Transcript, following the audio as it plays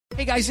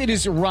Hey guys, it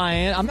is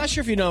Ryan. I'm not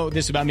sure if you know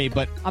this about me,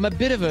 but I'm a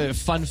bit of a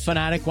fun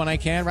fanatic when I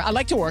can. I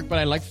like to work, but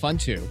I like fun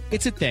too.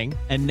 It's a thing.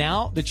 And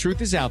now the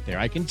truth is out there.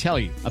 I can tell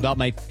you about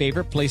my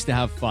favorite place to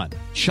have fun.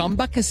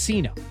 Chumba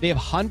Casino. They have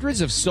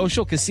hundreds of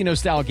social casino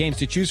style games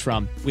to choose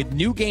from with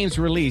new games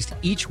released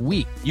each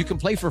week. You can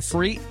play for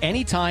free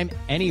anytime,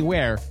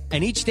 anywhere.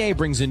 And each day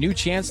brings a new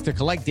chance to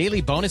collect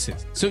daily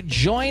bonuses. So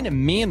join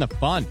me in the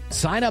fun.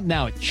 Sign up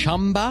now at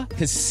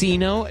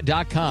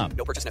ChumbaCasino.com.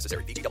 No purchase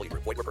necessary. VGW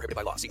Group. Void where prohibited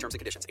by law. See terms and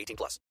conditions. 18+.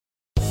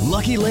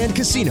 Lucky Land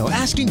Casino,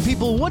 asking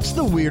people, what's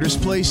the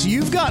weirdest place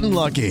you've gotten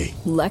lucky?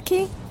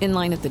 Lucky? In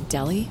line at the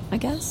deli, I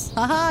guess?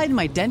 Aha, in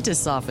my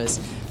dentist's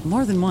office.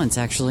 More than once,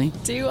 actually.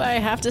 Do I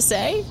have to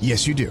say?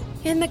 Yes, you do.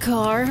 In the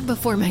car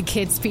before my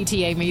kids'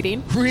 PTA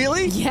meeting.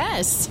 Really?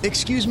 Yes.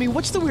 Excuse me,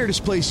 what's the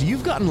weirdest place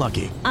you've gotten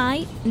lucky?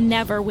 I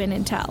never win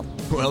and tell.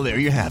 Well, there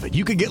you have it.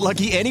 You can get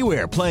lucky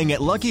anywhere, playing at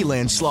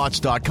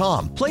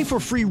LuckyLandSlots.com. Play for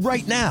free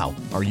right now.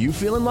 Are you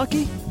feeling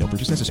lucky? No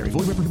purchase necessary.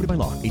 Void where prohibited by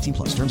law.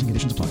 18+. Terms and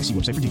conditions apply. See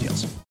website for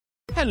details.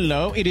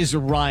 Hello, it is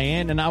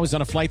Ryan, and I was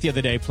on a flight the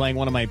other day playing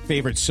one of my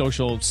favorite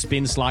social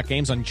spin slot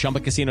games on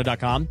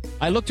ChumbaCasino.com.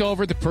 I looked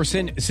over at the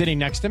person sitting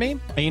next to me,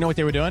 and you know what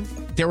they were doing?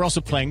 They were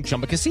also playing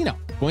Chumba Casino.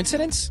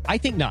 Coincidence? I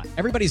think not.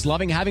 Everybody's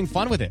loving having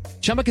fun with it.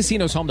 Chumba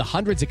Casino is home to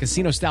hundreds of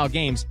casino-style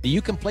games that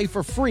you can play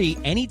for free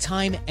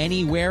anytime,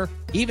 anywhere,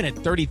 even at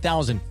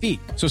 30,000 feet.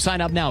 So sign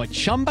up now at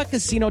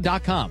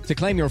ChumbaCasino.com to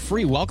claim your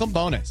free welcome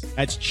bonus.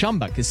 That's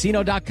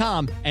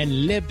ChumbaCasino.com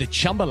and live the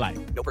Chumba life.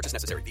 No purchase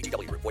necessary.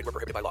 VGW Group. Void where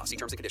prohibited by law. See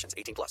terms and conditions.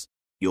 18+.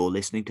 You're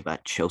listening to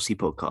That Chelsea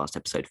Podcast,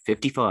 episode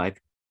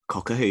 55,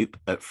 Cock a Hoop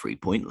at 3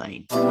 Point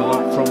Lane.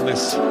 From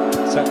this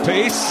set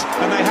piece,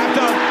 and they have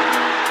done.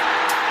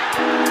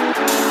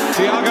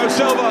 Thiago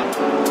Silva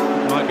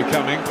might be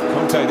coming.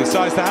 Conte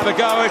decides to have a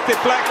go. It's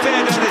deflected,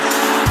 and it's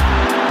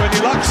when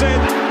he lucks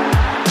in.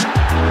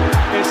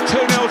 It's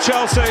 2-0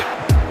 Chelsea.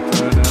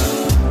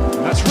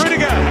 And that's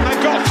Rudiger, and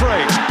they've got three.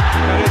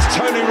 And it's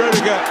Tony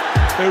Rudiger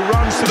who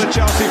runs to the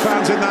Chelsea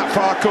fans in that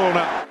far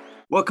corner.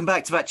 Welcome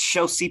back to That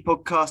Chelsea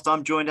Podcast.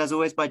 I'm joined, as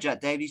always, by Jack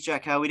Davies.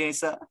 Jack, how are we doing,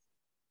 sir?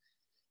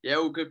 Yeah,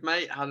 all good,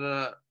 mate. Had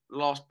a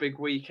last big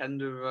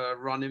weekend of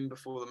running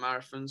before the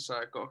marathon, so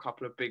I got a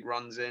couple of big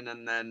runs in,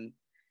 and then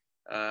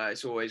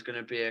it's always going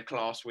to be a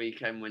class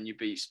weekend when you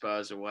beat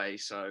Spurs away,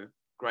 so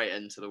great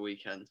end to the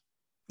weekend.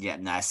 Yeah,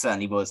 no, it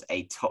certainly was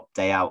a top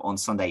day out on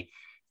Sunday.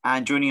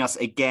 And joining us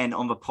again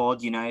on the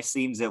pod, it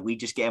seems that we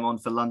just get him on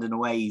for London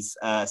aways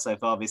so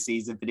far this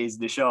season, but it is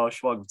Nishal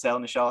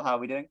Schwagpatel. Nishal, how are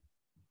we doing?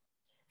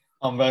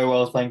 I'm very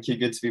well, thank you.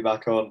 Good to be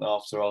back on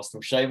after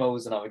Arsenal. Shame I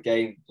wasn't at a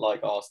game like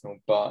Arsenal,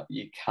 but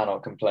you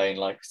cannot complain,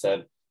 like I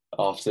said,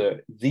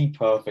 after the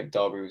perfect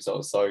derby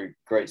result. So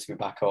great to be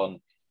back on,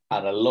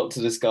 and a lot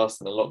to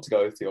discuss and a lot to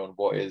go through on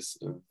what is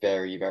a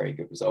very, very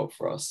good result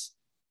for us.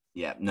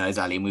 Yeah, no,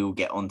 exactly. And we will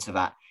get onto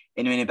that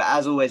in a minute. But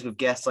as always with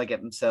guests, I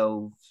get them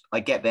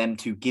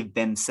to give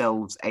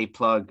themselves a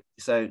plug.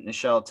 So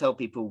Nishal, tell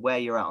people where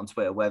you're at on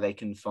Twitter, where they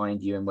can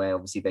find you, and where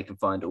obviously they can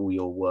find all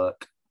your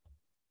work.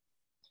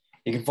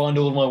 You can find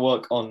all of my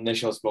work on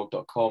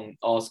nishalsblog.com,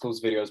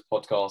 articles, videos,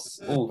 podcasts,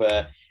 all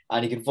there.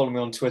 And you can follow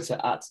me on Twitter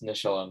at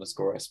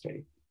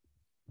Nishal_SP.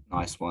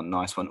 Nice one.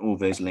 All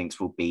those links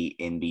will be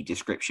in the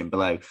description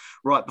below.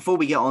 Right, before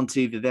we get on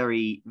to the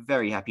very,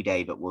 very happy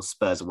day that was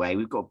Spurs away,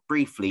 we've got to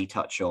briefly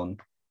touch on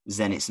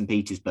Zenit St.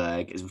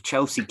 Petersburg as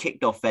Chelsea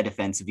kicked off their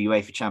defence of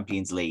UEFA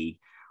Champions League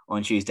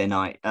on Tuesday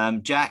night.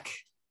 Jack,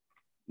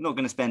 not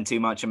going to spend too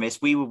much on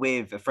this. We were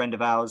with a friend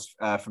of ours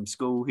from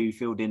school who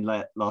filled in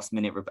as a last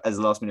minute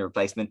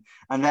replacement.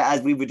 And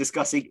as we were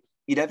discussing,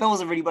 there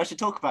wasn't really much to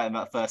talk about in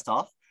that first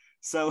half.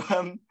 So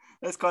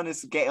let's kind of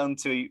get on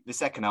to the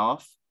second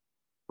half.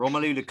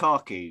 Romelu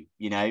Lukaku,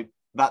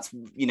 that's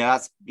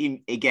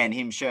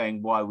him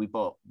showing why we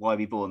bought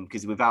him,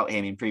 because without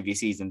him in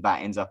previous season,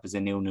 that ends up as a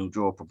 0-0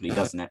 draw probably,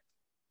 doesn't it?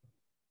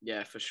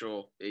 Yeah, for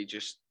sure. He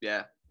just,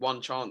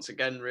 one chance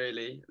again,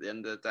 really, at the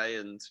end of the day,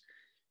 and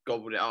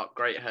gobbled it up.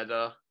 Great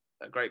header,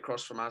 a great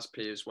cross from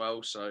Aspi as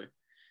well. So,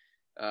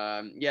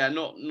 not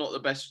the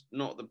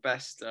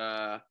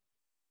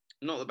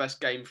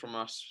best game from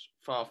us.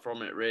 Far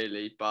from it,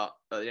 really. But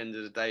at the end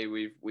of the day,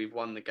 we've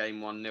won the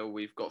game 1-0.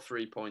 We've got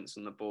 3 points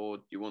on the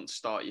board. You want to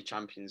start your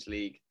Champions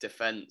League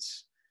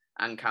defence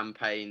and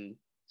campaign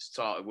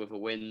started with a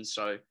win.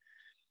 So,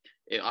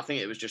 I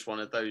think it was just one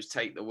of those,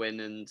 take the win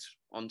and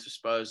on to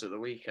Spurs at the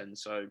weekend.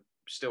 So,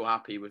 still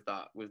happy with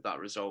that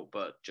result,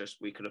 but just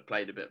we could have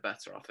played a bit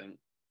better, I think.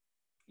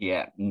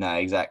 Yeah, no,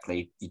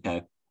 exactly.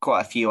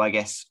 Quite a few, I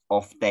guess,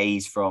 off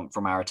days from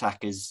our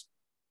attackers.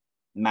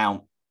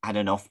 Mount had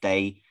an off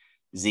day.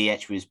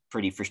 Ziyech was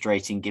pretty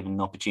frustrating given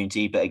an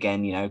opportunity, but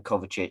again,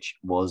 Kovacic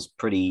was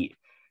pretty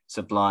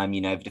sublime.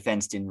 The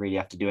defence didn't really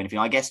have to do anything.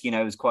 I guess,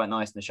 it was quite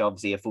nice in the show,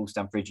 obviously a full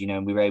Stamford Bridge,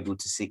 and we were able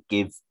to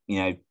give,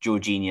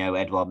 Jorginho,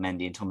 Edouard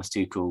Mendy and Thomas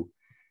Tuchel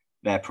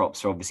their props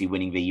for obviously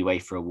winning the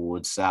UEFA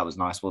awards. So that was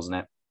nice, wasn't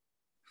it?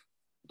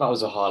 That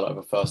was a highlight of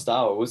the first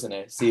hour, wasn't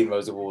it? Seeing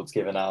those awards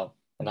given out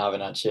and having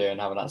that cheer and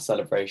having that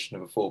celebration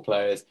of the 4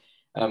 players.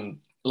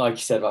 Like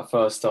you said, that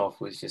first half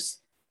was just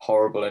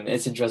horrible. And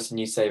it's interesting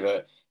you say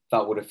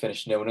that would have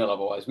finished 0-0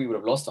 otherwise. We would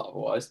have lost it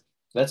otherwise.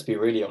 Let's be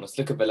really honest.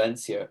 Look at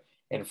Valencia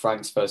in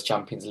Frank's first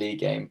Champions League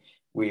game.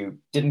 We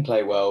didn't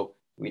play well.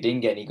 We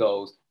didn't get any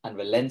goals. And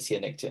Valencia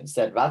nicked it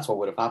instead. That's what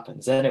would have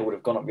happened. Then it would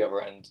have gone up the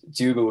other end.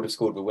 Djuba would have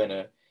scored the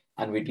winner.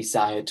 And we'd be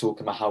sat here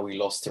talking about how we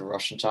lost to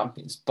Russian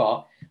champions.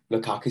 But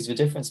Lukaku's the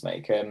difference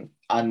maker.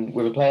 And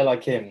with a player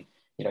like him,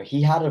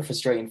 he had a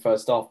frustrating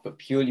first half, but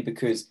purely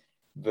because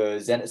the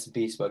Zenit St.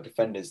 Petersburg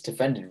defenders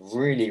defended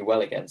really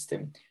well against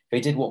him.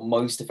 They did what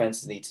most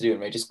defenses need to do,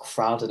 and they just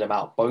crowded him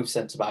out. Both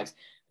centre-backs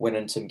went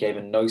into him, gave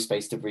him no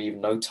space to breathe,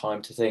 no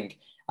time to think.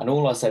 And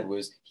all I said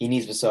was, he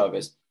needs the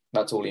service.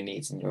 That's all he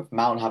needs. And if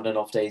Mount having an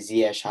off day,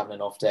 Ziyech having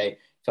an off day,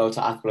 fell to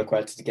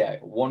Azpilicueta to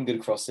get one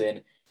good cross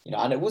in,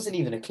 and it wasn't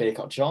even a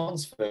clear-cut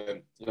chance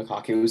for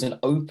Lukaku. It was an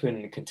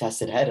open,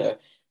 contested header.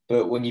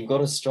 But when you've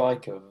got a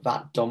striker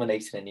that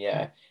dominating in the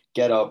air,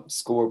 get up,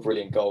 score a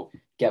brilliant goal,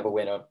 get the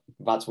winner,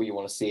 that's what you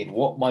want to see. And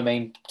what my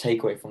main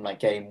takeaway from that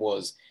game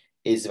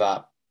is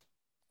that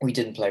we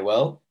didn't play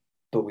well,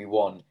 but we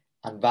won.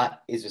 And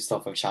that is the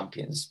stuff of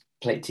champions.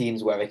 Play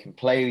teams where they can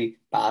play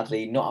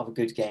badly, not have a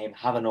good game,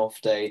 have an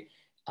off day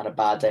and a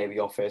bad day at the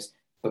office,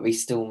 but we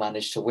still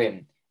manage to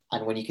win.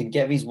 And when you can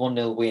get these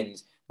 1-0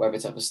 wins, whether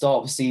it's at the start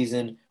of the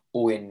season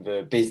or in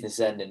the business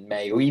end in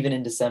May or even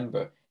in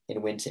December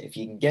in winter, if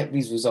you can get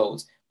these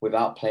results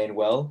without playing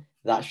well,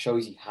 that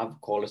shows you have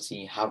quality,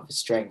 you have the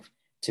strength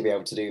to be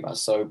able to do that.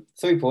 So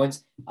 3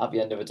 points at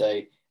the end of the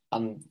day,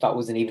 and that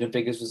wasn't even the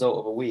biggest result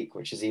of a week,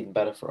 which is even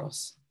better for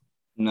us.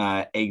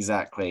 No,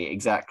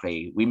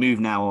 exactly. We move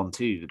now on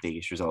to the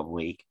biggest result of the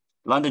week.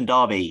 London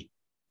Derby,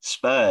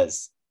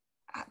 Spurs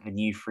at the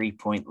new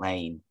 3-point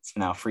lane. It's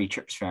now 3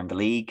 trips for the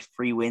league,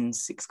 3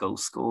 wins, 6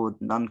 goals scored,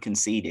 none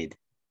conceded.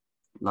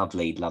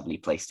 Lovely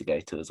place to go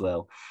to as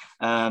well.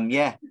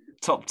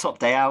 Top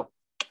day out.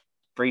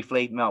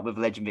 Briefly, met up with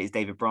a legend that is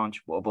David Branch.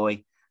 What a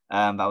boy.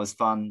 That was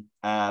fun.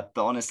 But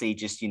honestly,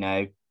 just,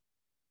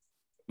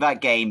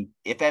 that game,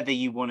 if ever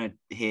you want to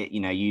hear,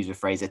 use the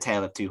phrase, a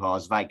tale of two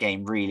halves, that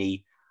game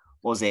really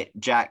was it,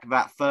 Jack.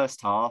 That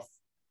first half,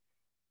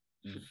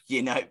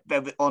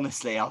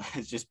 honestly, I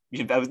was just,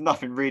 there was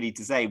nothing really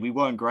to say. We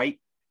weren't great.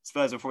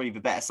 Spurs were probably the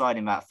better side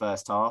in that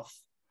first half.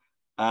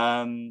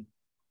 You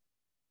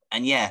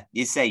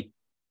say,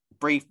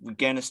 brief, we're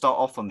going to start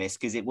off on this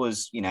because it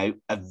was, a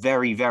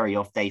very, very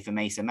off day for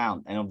Mason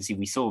Mount. And obviously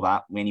we saw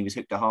that when he was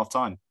hooked at half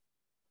time.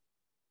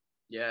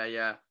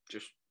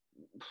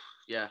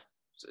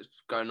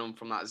 Going on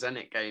from that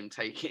Zenit game,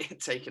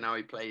 taking how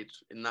he played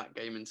in that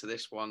game into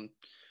this one,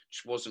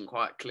 just wasn't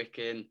quite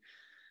clicking.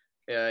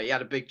 He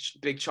had a big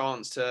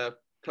chance to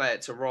play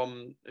it to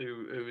Rom,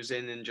 who was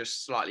in and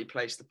just slightly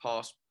placed the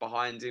pass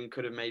behind him.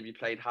 Could have maybe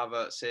played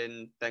Havertz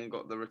in, then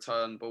got the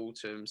return ball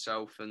to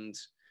himself and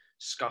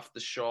scuffed the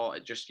shot.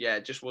 It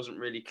just wasn't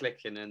really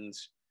clicking. And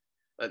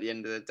at the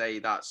end of the day,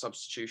 that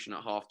substitution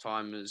at half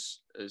time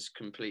has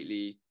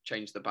completely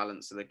changed the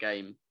balance of the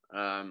game.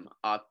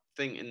 I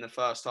think in the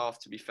first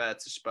half, to be fair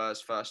to Spurs,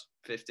 first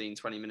 15,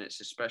 20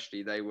 minutes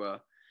especially, they were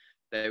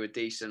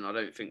decent. I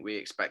don't think we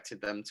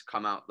expected them to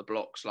come out the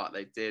blocks like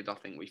they did. I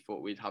think we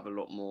thought we'd have a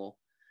lot more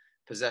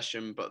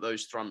possession, but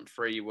those front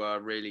three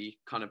were really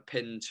kind of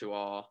pinned to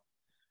our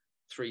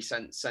 3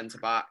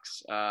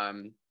 centre-backs.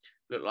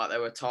 Looked like they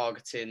were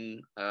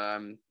targeting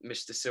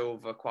Mr.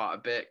 Silva quite a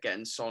bit,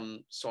 getting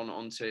Son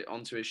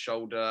onto his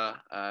shoulder,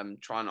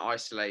 trying to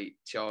isolate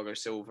Thiago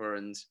Silva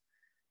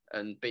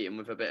and beat him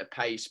with a bit of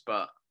pace.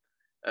 But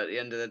at the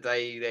end of the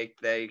day,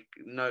 they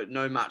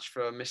no match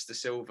for Mr.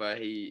 Silva.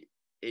 He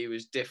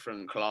was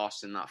different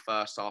class in that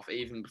first half.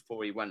 Even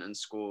before he went and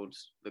scored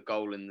the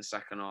goal in the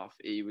second half,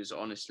 he was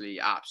honestly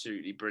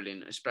absolutely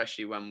brilliant,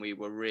 especially when we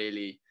were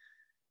really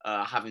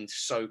having to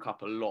soak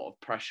up a lot of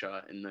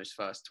pressure in those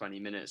first 20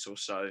 minutes or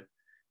so,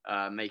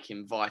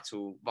 making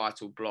vital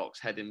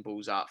blocks, heading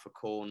balls out for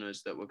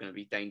corners that were going to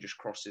be dangerous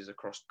crosses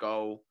across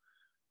goal.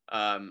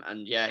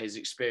 His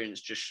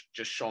experience just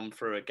shone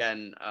through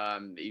again.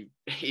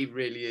 He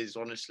really is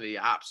honestly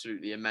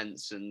absolutely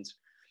immense, and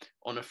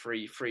on a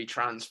free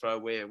transfer,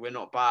 we're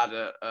not bad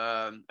at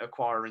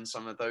acquiring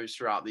some of those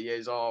throughout the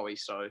years, are we?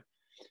 So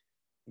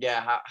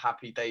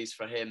happy days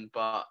for him.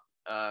 But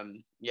I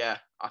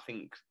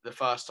think the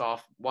first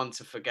half, one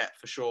to forget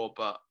for sure,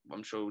 but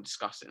I'm sure we'll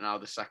discuss it now.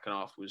 The second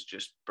half was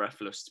just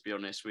breathless, to be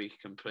honest. We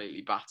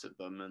completely battered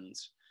them and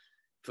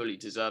fully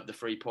deserved the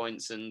 3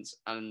 points and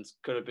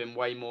could have been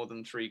way more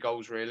than 3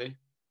 goals, really.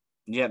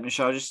 Yeah,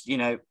 Michelle, just,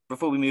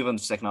 before we move on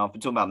to the second half,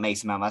 we're talking about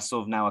Mason Mount. That's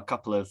sort of now a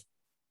couple of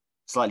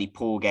slightly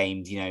poor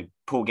games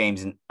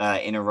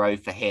in a row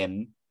for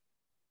him.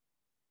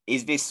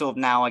 Is this sort of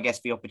now, I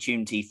guess, the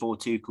opportunity for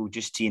Tuchel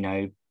just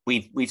to,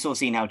 we've sort of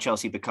seen how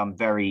Chelsea become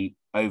very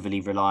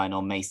overly reliant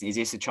on Mason. Is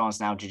this a chance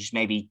now to just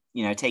maybe,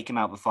 take him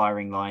out the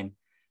firing line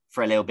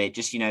for a little bit,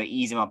 just,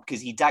 ease him up?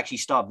 Because he'd actually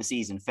started the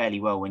season fairly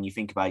well when you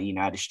think about it.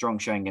 Had a strong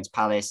showing against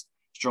Palace,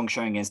 strong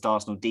showing against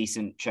Arsenal,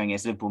 decent showing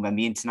against Liverpool. And then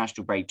the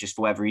international break, just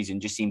for whatever reason,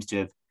 just seems to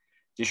have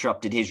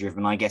disrupted his rhythm.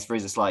 And I guess there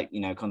is a slight,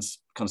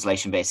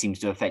 consolation, but it seems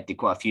to have affected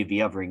quite a few of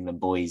the other England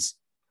boys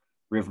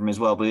Rotherham as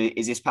well. But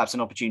is this perhaps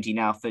an opportunity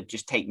now for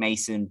just take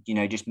Mason,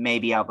 just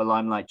maybe out the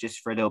limelight just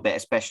for a little bit,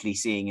 especially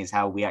seeing as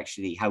how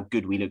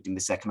good we looked in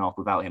the second half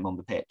without him on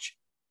the pitch?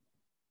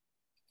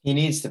 He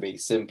needs to be,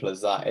 simple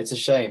as that. It's a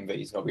shame that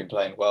he's not been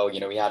playing well.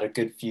 We had a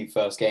good few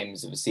first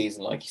games of the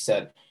season, like you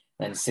said.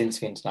 And then since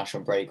the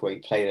international break where he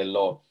played a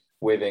lot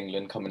with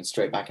England, coming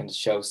straight back into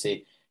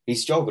Chelsea, he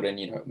struggled.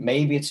 And,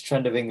 maybe it's a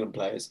trend of England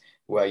players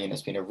where,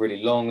 it's been a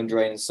really long and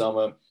draining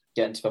summer,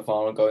 getting to the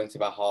final, going through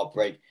that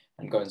heartbreak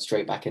and going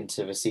straight back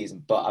into the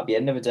season. But at the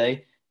end of the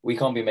day, we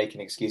can't be making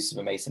excuses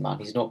for Mason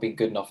Mount. He's not been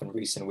good enough in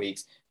recent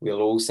weeks.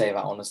 We'll all say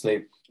that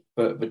honestly.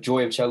 But the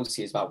joy of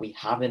Chelsea is that we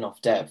have enough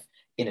depth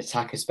in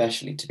attack,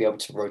 especially to be able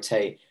to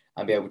rotate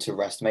and be able to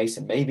rest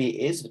Mason. Maybe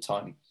it is the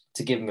time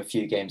to give him a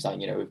few games out.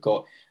 We've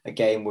got a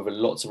game with a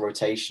lots of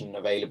rotation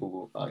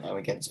available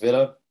against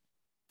Villa.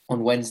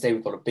 On Wednesday,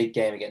 we've got a big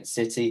game against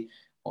City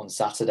on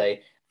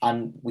Saturday.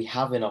 And we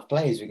have enough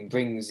players. We can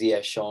bring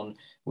Ziyech on.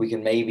 We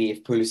can maybe,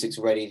 if Pulisic's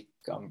ready,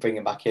 bring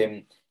him back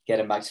in, get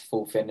him back to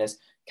full fitness.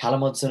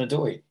 Callum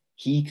Hudson-Odoi,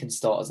 he can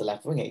start as a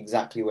left winger,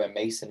 exactly where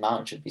Mason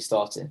Mount should be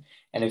starting.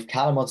 And if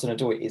Callum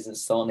Hudson-Odoi isn't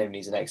starting in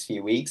these next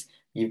few weeks,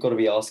 you've got to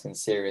be asking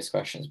serious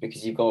questions,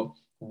 because you've got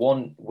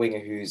one winger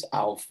who's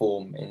out of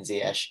form in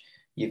Ziyech.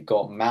 You've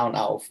got Mount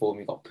out of form.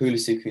 You've got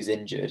Pulisic who's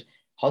injured.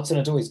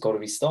 Hudson-Odoi's got to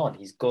be starting.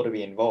 He's got to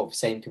be involved.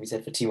 Same can be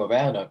said for Timo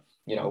Werner.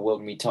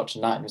 When we touched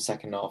on that in the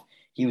second half,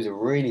 he was a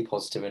really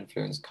positive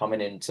influence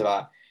coming into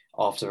that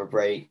after a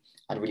break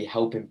and really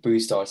helping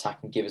boost our attack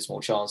and give us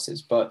more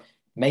chances. But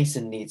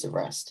Mason needs a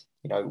rest.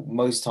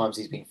 Most times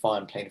he's been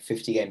fine playing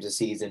 50 games a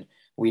season.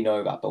 We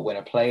know that. But when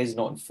a player is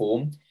not in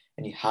form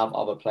and you have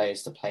other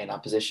players to play in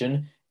that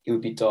position, it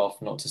would be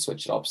daft not to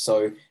switch it up.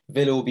 So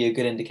Villa will be a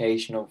good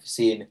indication of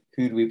seeing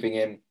who do we bring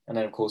in. And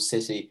then, of course,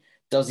 City.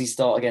 Does he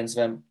start against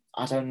them?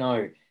 I don't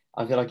know.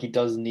 I feel like he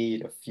does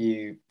need a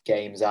few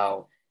games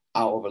out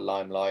of a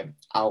limelight,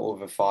 out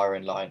of a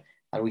firing line.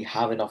 And we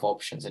have enough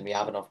options and we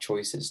have enough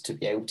choices to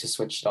be able to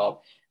switch it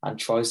up and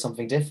try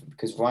something different,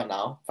 because right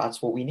now,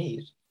 that's what we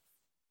need.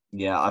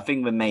 Yeah, I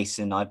think with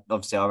Mason, I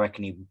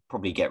reckon he will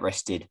probably get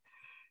rested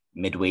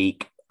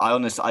midweek.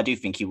 I do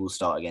think he will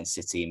start against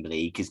City in the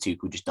league, because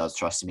Tuchel just does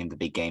trust him in the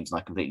big games, and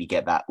I completely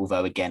get that.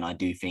 Although, again, I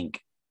do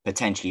think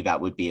potentially that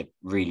would be a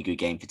really good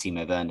game for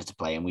Timo Werner to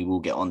play, and we will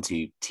get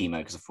onto Timo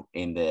because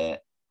in the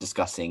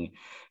discussing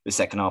the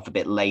second half a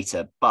bit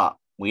later. But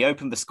we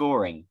opened the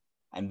scoring,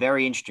 and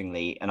very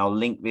interestingly, and I'll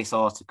link this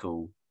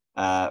article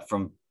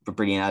from the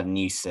brilliant Adam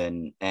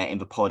Newson in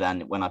the pod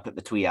and when I put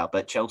the tweet out,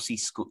 but Chelsea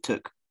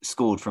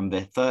scored from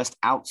the first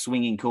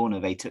out-swinging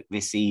corner they took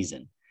this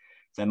season.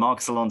 So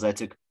Marcos Alonso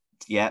took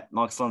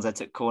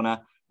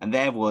corner, and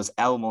there was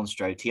El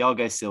Monstro,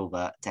 Thiago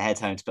Silva, to head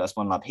home to put us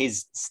 1-0.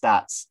 His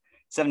stats: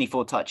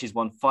 74 touches,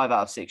 won 5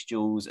 out of 6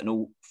 duels, and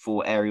all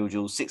 4 aerial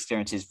duels, 6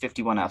 clearances,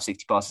 51 out of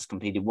 60 passes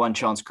completed, 1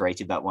 chance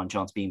created, that 1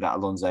 chance being that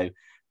Alonso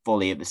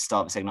volley at the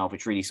start of the second half,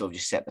 which really sort of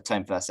just set the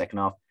tone for that second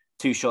half.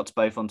 2 shots,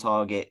 both on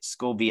target,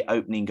 scored the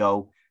opening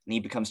goal, and he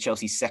becomes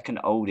Chelsea's second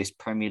oldest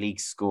Premier League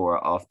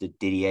scorer after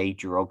Didier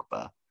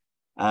Drogba.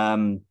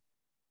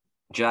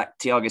 Jack,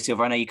 Thiago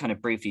Silva, I know you kind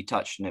of briefly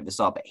touched on it at the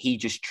start, but he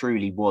just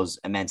truly was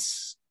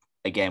immense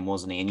again,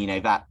 wasn't he?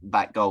 And,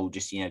 that goal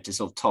just, to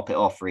sort of top it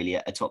off, really,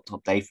 a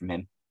top day from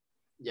him.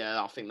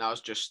 Yeah, I think that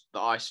was just the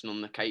icing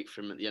on the cake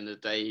for him at the end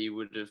of the day. He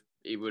would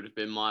have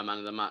been my man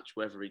of the match,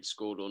 whether he'd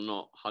scored or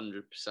not,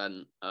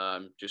 100%.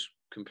 Just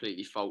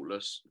completely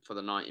faultless for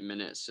the 90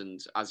 minutes, and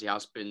as he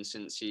has been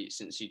since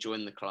he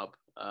joined the club.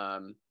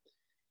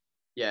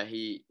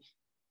 He,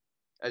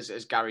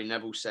 as Gary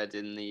Neville said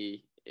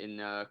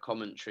in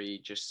commentary,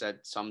 just said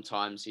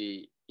sometimes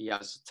he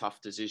has a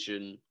tough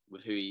decision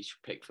with who he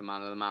should pick for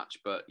man of the match,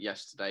 but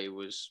yesterday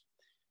was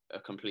a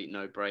complete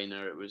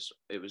no-brainer.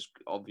 It was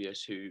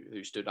obvious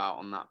who stood out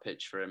on that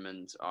pitch for him,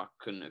 and I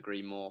couldn't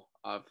agree more.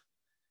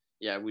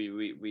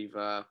 We've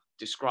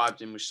described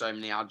him with so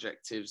many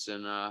adjectives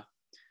and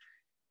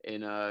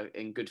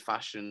in good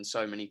fashion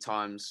so many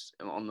times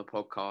on the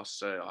podcast,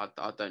 so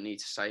I don't need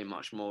to say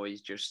much more.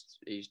 He's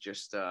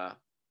just a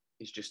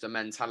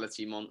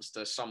mentality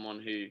monster,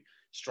 someone who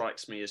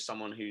strikes me as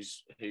someone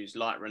who's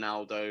like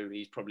Ronaldo.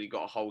 He's probably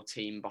got a whole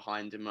team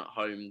behind him at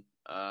home,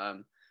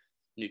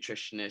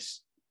 nutritionists,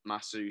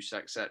 masseuse,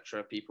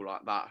 etc., people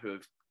like that, who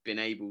have been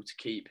able to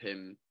keep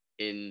him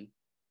in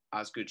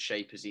as good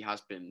shape as he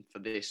has been for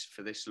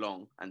this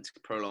long and to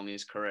prolong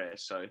his career.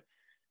 So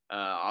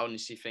I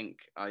honestly think,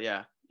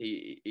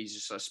 he's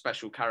just a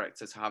special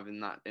character to have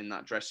in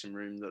that dressing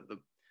room that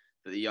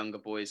the younger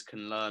boys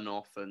can learn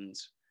off, and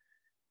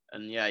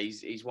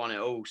he's won it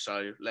all.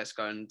 So let's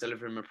go and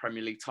deliver him a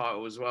Premier League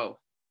title as well.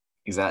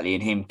 Exactly,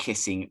 and him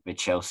kissing the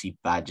Chelsea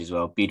badge as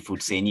well. Beautiful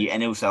to see.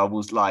 And also I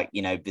was like,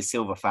 the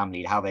Silva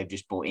family, how they've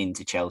just brought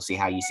into Chelsea,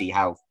 how you see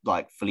how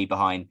fully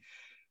behind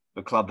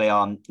the club they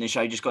are. Nish,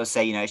 I just got to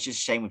say, it's just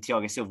a shame with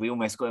Thiago Silva. We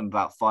almost got him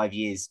about 5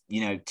 years,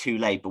 too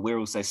late, but we're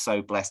also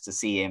so blessed to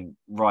see him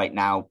right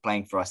now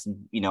playing for us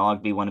and,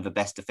 arguably one of the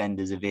best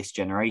defenders of this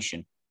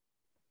generation.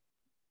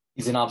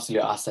 He's an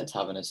absolute asset to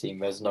have in a team.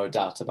 There's no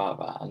doubt about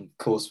that. And of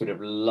course, we'd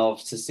have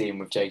loved to see him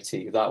with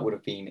JT. That would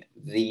have been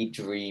the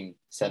dream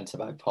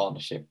centre-back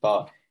partnership.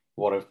 But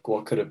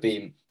what could have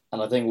been?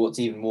 And I think what's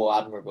even more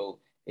admirable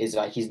is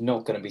that he's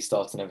not going to be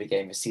starting every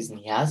game this season.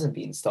 He hasn't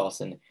been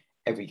starting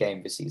every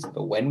game this season.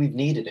 But when we've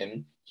needed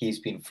him, he's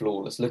been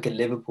flawless. Look at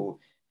Liverpool,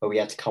 where we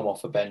had to come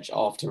off a bench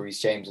after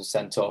Reece James was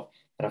sent off.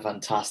 Had a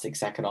fantastic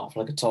second half.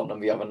 Look at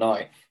Tottenham the other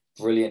night.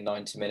 Brilliant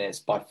 90 minutes,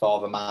 by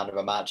far the man of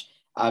a match.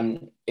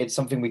 It's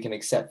something we can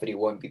accept that he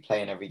won't be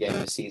playing every game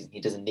this season. He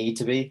doesn't need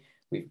to be.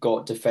 We've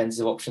got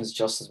defensive options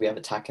just as we have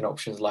attacking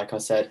options, like I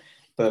said.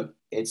 But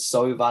it's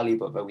so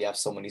valuable that we have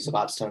someone who's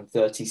about to turn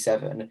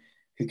 37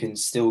 who can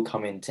still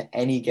come into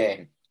any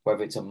game,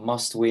 whether it's a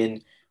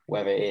must-win,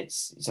 whether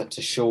it's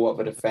to shore up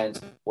the defence,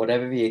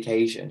 whatever the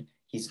occasion.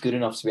 He's good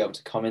enough to be able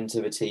to come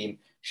into the team,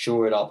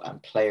 shore it up,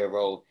 and play a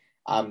role.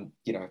 Part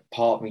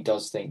of me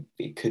does think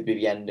it could be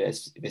the end of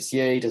this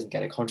year. He doesn't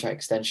get a contract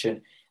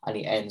extension and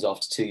he ends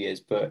after 2 years,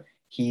 but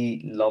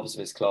he loves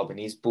this club and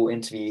he's bought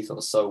into the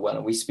ethos so well.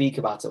 And we speak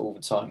about it all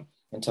the time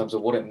in terms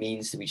of what it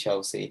means to be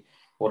Chelsea,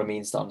 what it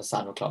means to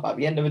understand the club. At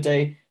the end of the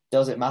day,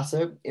 does it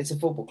matter? It's a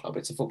football club,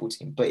 it's a football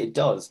team, but it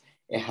does.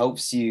 It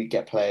helps you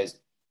get players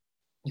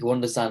who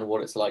understand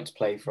what it's like to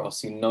play for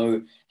us, who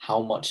know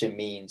how much it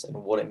means and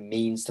what it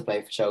means to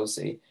play for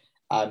Chelsea.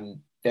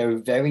 There are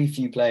very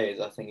few players,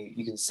 I think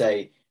you can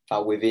say,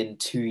 that within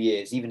 2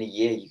 years, even a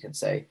year, you can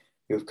say,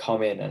 who have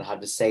come in and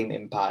had the same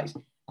impact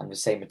and the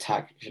same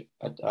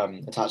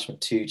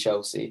attachment to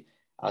Chelsea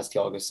as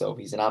Thiago Silva.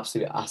 He's an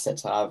absolute asset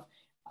to have,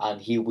 and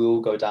he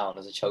will go down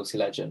as a Chelsea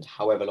legend,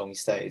 however long he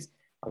stays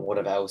and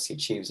whatever else he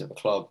achieves at the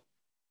club.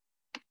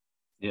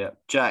 Yeah,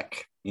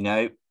 Jack,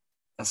 a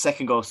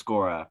second goal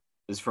scorer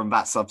was from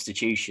that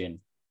substitution.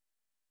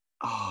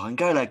 Oh,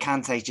 N'Golo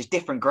Kante's just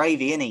different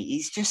gravy, isn't he?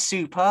 He's just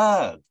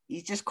superb.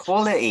 He's just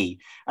quality.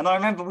 And I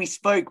remember we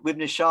spoke with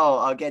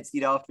Nishal against,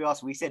 after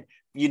us, we said,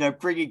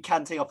 bringing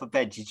Kante off a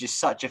bench is just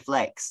such a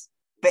flex.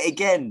 But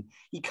again,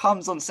 he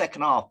comes on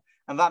second half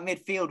and that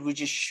midfield was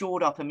just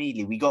shored up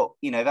immediately. We got,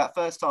 that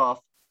first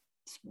half,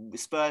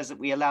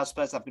 we allowed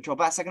Spurs to have control.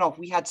 But that second half,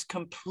 we had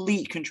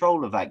complete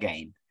control of that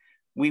game.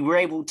 We were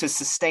able to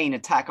sustain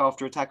attack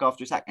after attack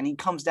after attack. And he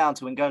comes down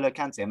to N'Golo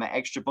Kante and that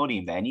extra body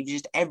in there and he was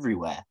just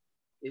everywhere.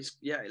 It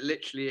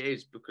literally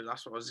is, because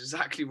that's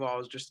exactly what I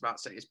was just about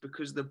to say. It's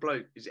because the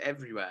bloke is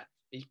everywhere.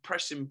 He's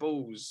pressing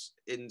balls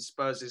in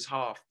Spurs'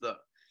 half that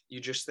you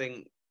just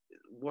think,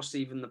 what's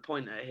even the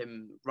point of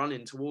him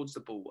running towards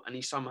the ball? And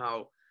he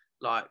somehow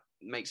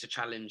makes a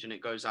challenge and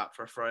it goes out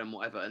for a throw and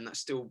whatever. And that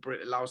still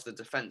allows the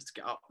defence to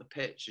get up the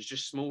pitch. It's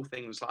just small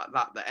things like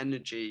that. The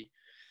energy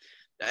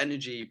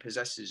he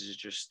possesses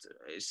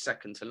is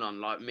second to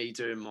none. Like me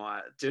doing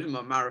my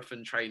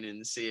marathon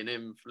training, seeing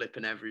him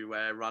flipping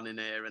everywhere, running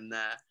here and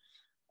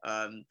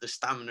there. The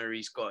stamina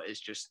he's got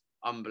is just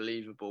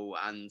unbelievable,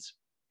 and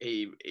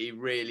he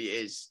really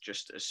is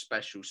just a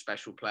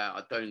special player.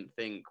 I don't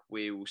think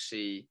we will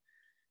see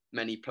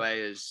many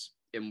players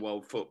in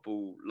world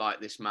football like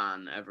this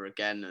man ever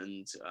again.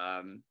 And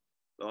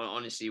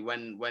honestly,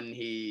 when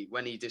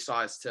he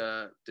decides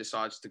to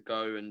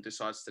go and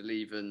decides to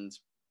leave and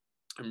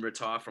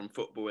retire from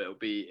football, it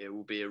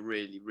will be a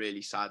really,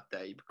 really sad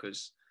day,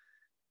 because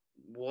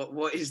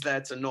what is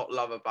there to not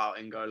love about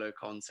N'Golo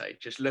Kante?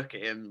 Just look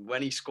at him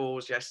when he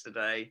scores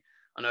yesterday.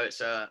 I know it's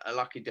a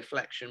lucky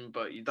deflection,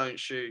 but you don't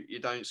shoot, you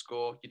don't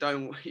score, you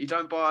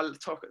don't buy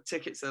a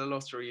ticket to the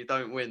lottery, you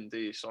don't win, do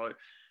you? So,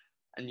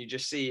 and you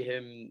just see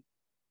him,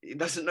 he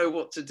doesn't know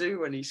what to do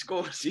when he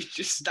scores. He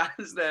just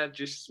stands there,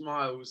 just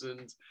smiles,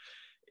 and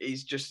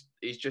he's just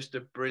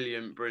a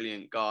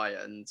brilliant guy,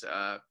 and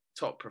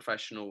top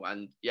professional,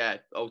 and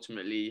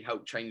ultimately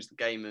helped change the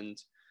game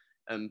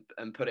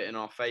and put it in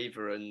our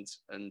favour, and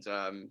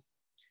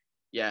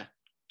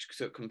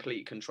took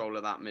complete control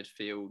of that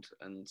midfield,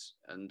 and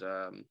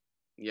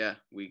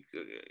we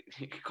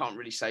can't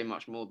really say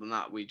much more than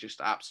that. We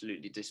just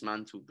absolutely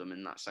dismantled them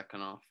in that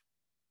second half.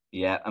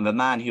 Yeah, and the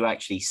man who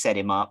actually set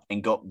him up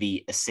and got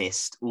the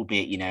assist,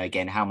 albeit,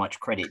 again, how much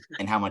credit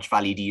and how much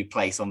value do you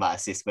place on that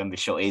assist when the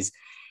shot is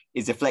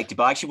deflected?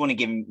 But I actually want to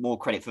give him more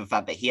credit for the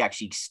fact that he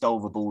actually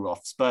stole the ball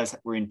off. Spurs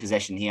were in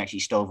possession. He actually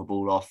stole the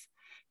ball off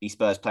the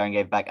Spurs player and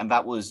gave it back. And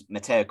that was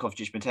Mateo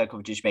Kovacic. Mateo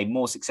Kovacic made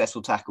more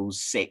successful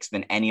tackles, 6,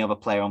 than any other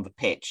player on the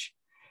pitch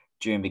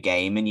during the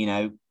game.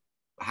 And,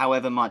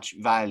 however much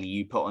value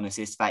you put on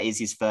assist, that is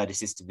his third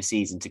assist of the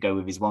season to go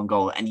with his one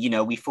goal. And,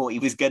 we thought he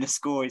was going to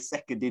score his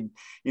second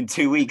in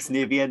 2 weeks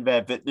near the end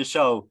there. But the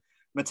show,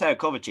 Mateo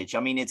Kovacic,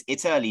 I mean,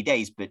 it's early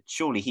days, but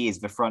surely he is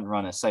the front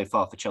runner so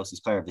far for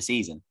Chelsea's player of the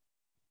season.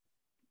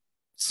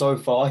 So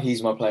far,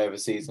 he's my player of the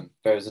season.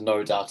 There is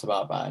no doubt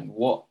about that. And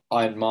what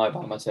I admire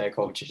about Mateo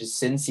Kovacic is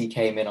since he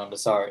came in under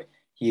Sarri,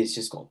 he has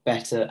just got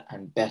better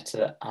and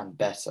better and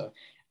better.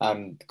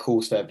 Of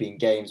course, there have been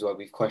games where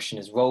we've questioned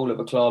his role at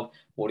the club,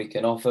 what he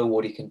can offer,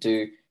 what he can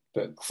do.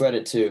 But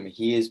credit to him,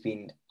 he has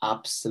been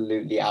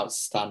absolutely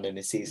outstanding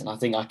this season. I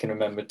think I can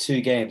remember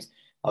 2 games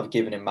I've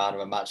given him man of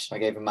a match. I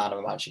gave him man of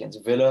a match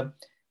against Villa,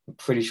 I'm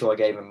pretty sure I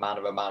gave him man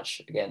of a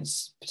match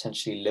against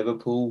potentially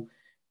Liverpool,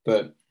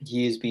 but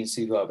he has been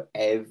superb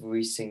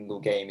every single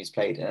game he's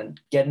played, and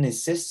getting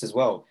assists as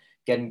well,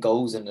 getting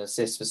goals and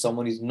assists for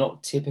someone who's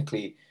not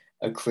typically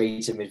a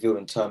creative midfielder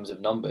in terms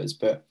of numbers.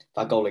 But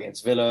that goal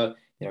against Villa,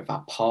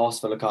 that pass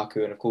for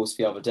Lukaku, and of course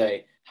the other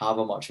day,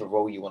 however much of a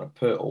role you want to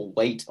put or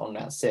weight on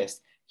that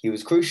assist, he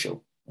was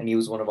crucial, and he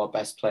was one of our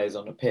best players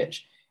on the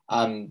pitch.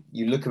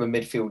 You look at the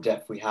midfield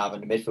depth we have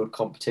and the midfield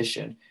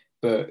competition,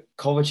 but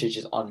Kovacic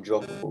is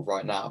undroppable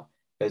right now.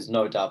 There's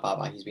no doubt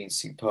about that. He's been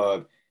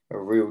superb, a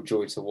real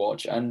joy to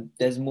watch, and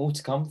there's more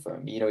to come for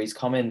him. He's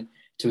coming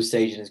to a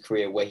stage in his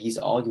career where he's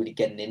arguably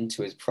getting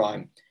into his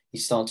prime.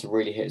 He's starting to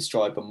really hit his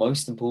stride, but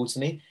most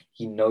importantly,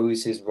 he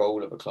knows his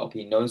role at the club.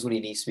 He knows what he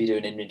needs to be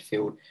doing in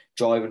midfield,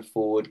 driving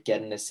forward,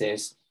 getting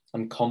assists,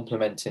 and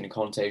complementing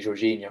Conte,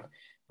 Jorginho,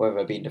 whether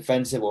it be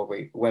defensive or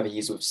whether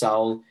he's with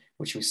Saul,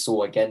 which we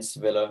saw against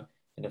Villa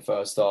in the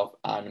first half.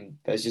 And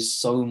there's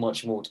just so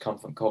much more to come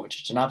from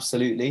Kovacic. And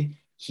absolutely,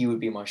 he would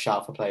be my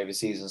shout for player of the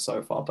season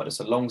so far. But it's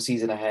a long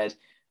season ahead.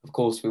 Of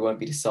course, we won't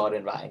be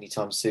deciding that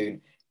anytime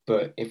soon.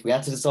 But if we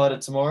had to decide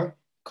it tomorrow,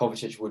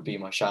 Kovacic would be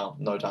my shout,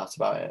 no doubt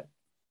about it.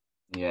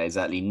 Yeah,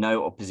 exactly.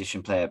 No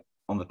opposition player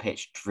on the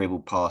pitch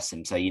dribbled past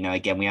him. So,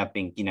 again, we have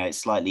been,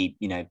 slightly,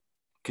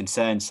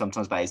 concerned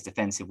sometimes about his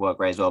defensive work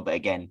rate as well. But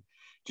again,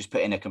 just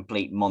put in a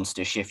complete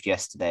monster shift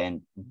yesterday.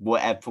 And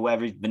for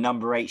whatever the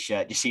number 8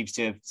 shirt just seems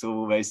to have sort of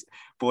almost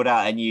brought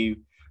out a new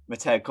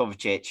Mateo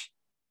Kovacic.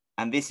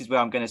 And this is where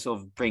I'm going to sort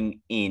of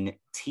bring in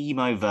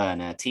Timo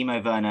Werner.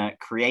 Timo Werner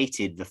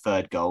created the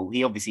third goal.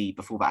 He obviously,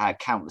 before that, had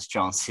countless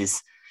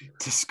chances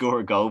to score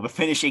a goal. The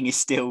finishing is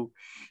still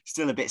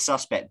a bit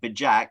suspect. But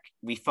Jack,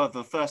 for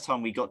the first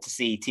time, we got to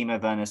see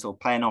Timo Werner sort of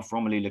playing off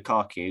Romelu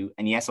Lukaku.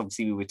 And yes,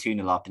 obviously we were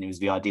 2-0 up and it was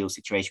the ideal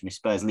situation with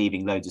Spurs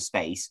leaving loads of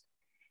space.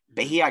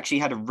 But he actually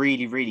had a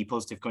really, really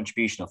positive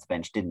contribution off the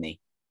bench, didn't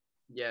he?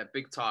 Yeah,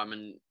 big time.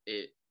 And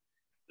it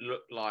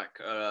looked like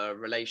a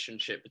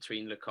relationship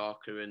between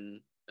Lukaku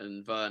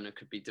and Werner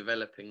could be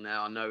developing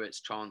now. I know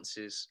it's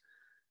chances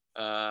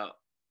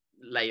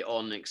late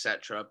on,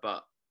 etc.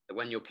 But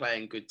when you're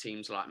playing good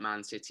teams like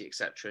Man City,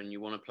 etc., and you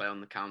want to play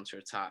on the counter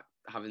attack,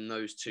 having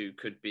those two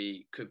could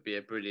be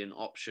a brilliant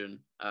option.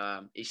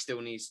 He still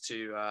needs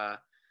to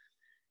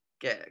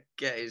get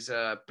his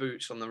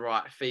boots on the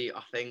right feet.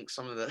 I think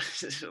some of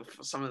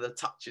the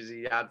touches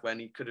he had when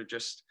he could have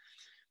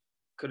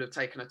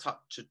taken a touch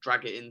to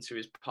drag it into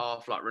his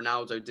path like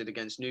Ronaldo did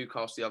against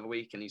Newcastle the other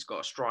week, and he's got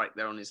a strike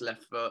there on his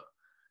left foot.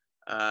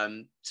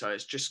 So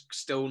it's just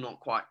still not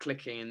quite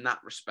clicking in that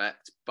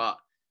respect. But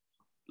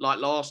like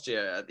last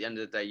year, at the end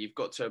of the day, you've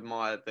got to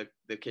admire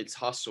the kid's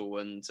hustle.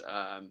 And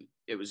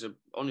it was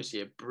honestly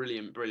a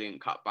brilliant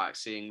cutback,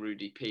 seeing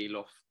Rudy peel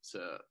off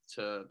to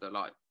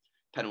the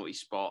penalty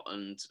spot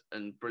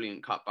and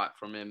brilliant cutback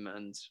from him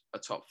and a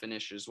top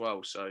finish as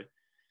well. So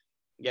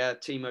yeah,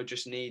 Timo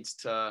just needs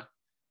to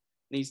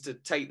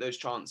take those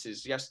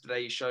chances.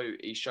 Yesterday, he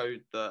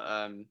showed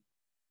that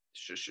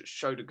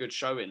showed a good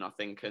showing, I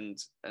think, and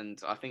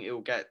I think he'll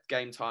get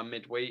game time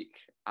midweek.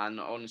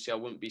 And honestly, I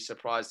wouldn't be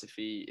surprised if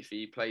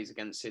he plays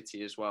against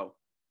City as well.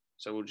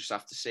 So we'll just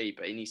have to see.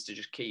 But he needs to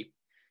just keep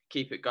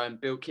it going,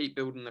 keep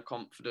building the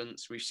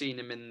confidence. We've seen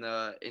him in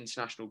the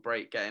international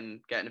break getting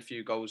a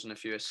few goals and a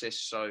few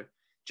assists. So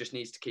just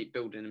needs to keep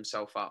building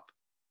himself up.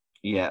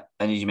 Yeah,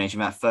 and as you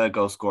mentioned, that third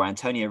goal scorer,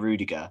 Antonio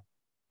Rudiger.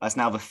 That's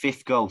now the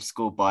 5th goal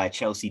scored by a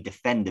Chelsea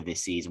defender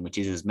this season, which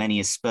is as many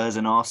as Spurs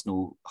and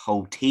Arsenal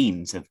whole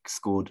teams have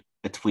scored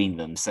between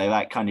them. So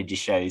that kind of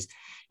just shows,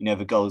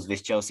 the goals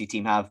this Chelsea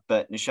team have.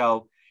 But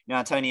Nishal,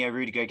 Antonio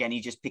Rudiger, again,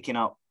 he's just picking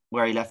up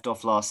where he left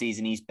off last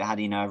season. He's had,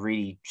 a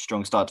really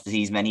strong start to the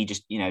season. And he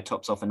just,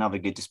 tops off another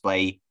good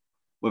display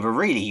with a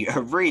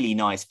really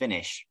nice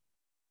finish.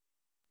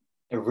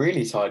 A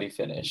really tidy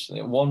finish.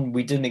 One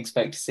we didn't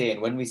expect to see.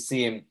 And when we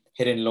see him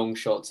hitting long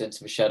shots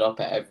into the shed up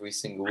at every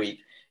single week,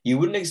 you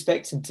wouldn't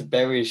expect him to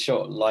bury a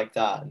shot like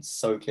that and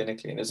so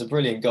clinically. And it's a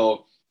brilliant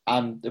goal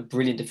and a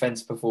brilliant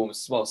defensive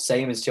performance as well.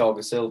 Same as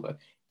Thiago Silva.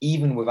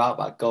 Even without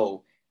that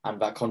goal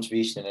and that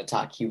contribution in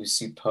attack, he was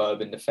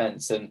superb in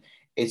defence. And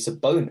it's a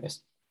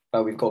bonus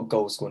that we've got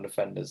goal-scoring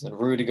defenders. And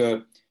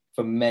Rudiger,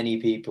 for many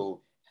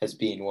people, has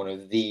been one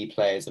of the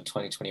players of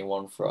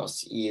 2021 for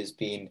us. He has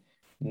been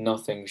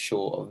nothing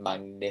short of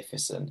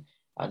magnificent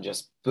and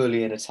just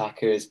bullying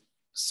attackers,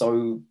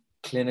 so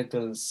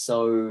clinical and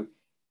so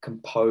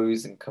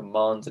composed and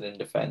commanding in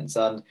defence.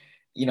 And,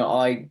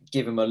 I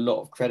give him a lot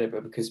of credit,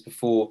 but because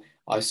before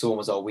I saw him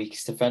as our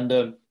weakest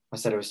defender, I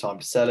said it was time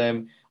to sell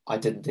him. I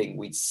didn't think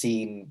we'd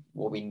seen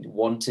what we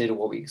wanted or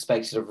what we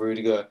expected of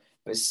Rudiger.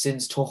 But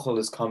since Tuchel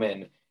has come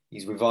in,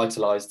 he's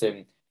revitalised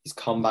him. He's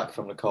come back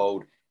from the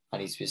cold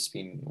and he's just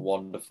been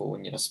wonderful.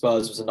 And,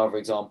 Spurs was another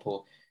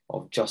example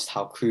of just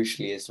how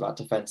crucial he is to that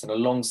defence. And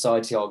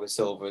alongside Thiago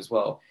Silva as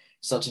well,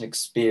 such an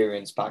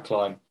experienced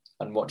backline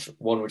and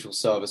one which will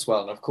serve us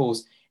well. And of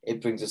course, it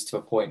brings us to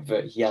a point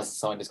that he hasn't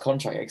signed his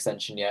contract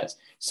extension yet.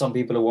 Some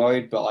people are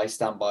worried, but I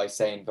stand by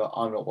saying that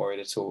I'm not worried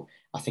at all.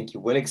 I think he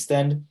will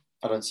extend.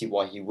 I don't see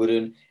why he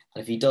wouldn't.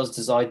 And if he does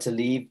decide to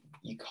leave,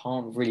 you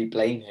can't really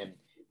blame him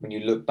when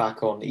you look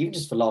back on, even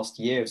just for last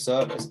year of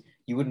service,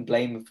 you wouldn't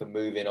blame him for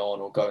moving on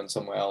or going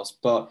somewhere else.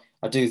 But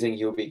I do think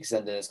he'll be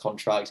extending his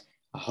contract.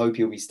 I hope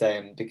he'll be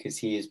staying because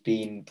he has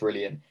been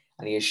brilliant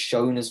and he has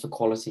shown us the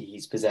quality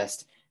he's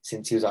possessed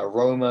since he was at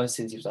Roma,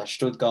 since he was at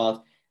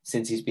Stuttgart,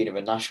 since he's been in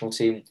the national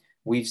team.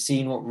 We've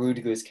seen what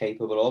Rudiger is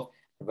capable of.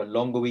 And the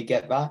longer we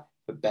get that,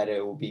 the better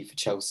it will be for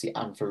Chelsea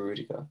and for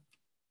Rudiger.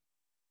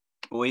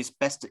 Or is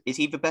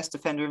he the best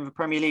defender in the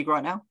Premier League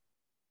right now,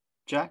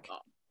 Jack?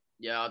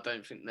 Yeah, I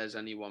don't think there's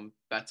anyone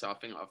better. I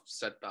think I've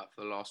said that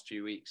for the last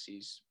few weeks.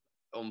 He's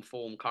on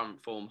form,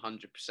 current form,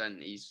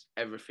 100%. He's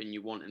everything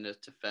you want in a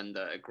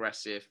defender.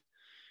 Aggressive,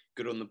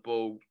 good on the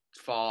ball,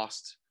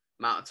 fast.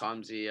 Amount of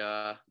times he,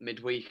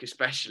 midweek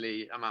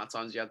especially, amount of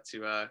times he had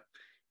to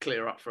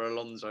clear up for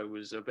Alonso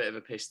was a bit of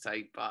a piss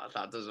take, but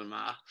that doesn't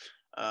matter.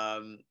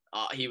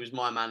 He was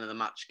my man of the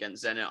match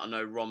against Zenit. I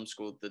know Rom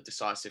scored the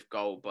decisive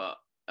goal, but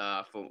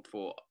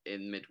for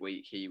in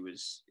midweek he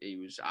was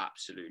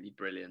absolutely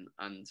brilliant,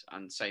 and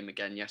same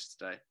again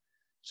yesterday.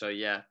 So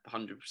yeah,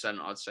 100%.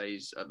 I'd say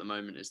he's at the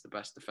moment is the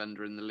best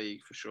defender in the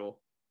league for sure.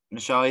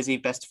 Michelle, is he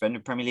best defender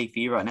in Premier League for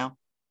you right now?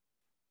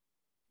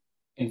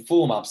 In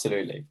form,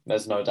 absolutely.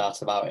 There's no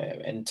doubt about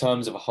it. In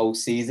terms of a whole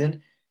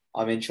season,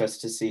 I'm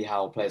interested to see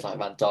how players like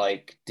Van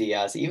Dijk,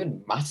 Diaz,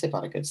 even Matip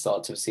had a good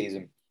start to the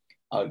season.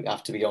 I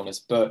have to be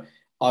honest, but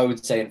I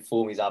would say in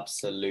form he's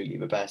absolutely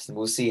the best, and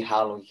we'll see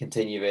how long he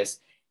continue this.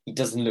 He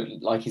doesn't look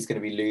like he's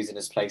going to be losing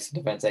his place in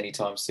defence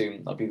anytime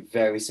soon. I'd be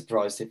very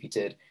surprised if he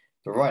did.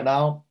 But right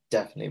now,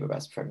 definitely the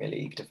best Premier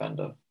League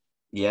defender.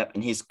 Yep,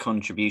 and his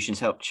contributions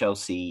helped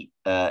Chelsea.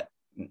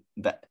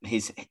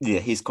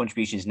 His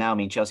contributions now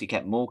mean Chelsea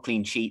kept more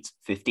clean sheets,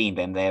 15,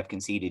 than they have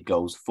conceded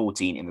goals,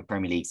 14 in the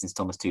Premier League since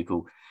Thomas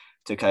Tuchel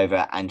took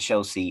over. And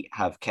Chelsea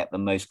have kept the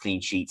most clean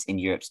sheets in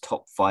Europe's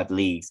top 5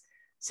 leagues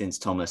since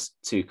Thomas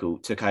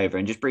Tuchel took over.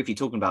 And just briefly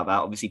talking about that,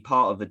 obviously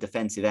part of the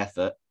defensive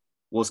effort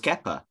was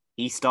Kepa.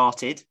 He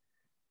started,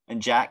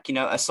 and Jack,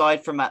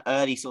 aside from that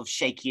early sort of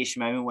shaky-ish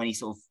moment when he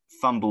sort of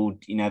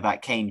fumbled,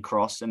 that Kane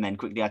cross and then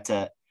quickly had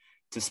to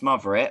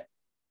smother it,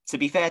 to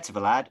be fair to the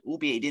lad,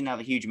 albeit he didn't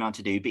have a huge amount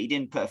to do, but he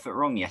didn't put a foot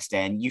wrong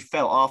yesterday. And you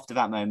felt after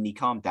that moment he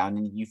calmed down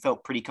and you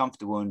felt pretty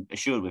comfortable and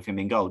assured with him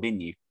in goal,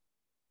 didn't you?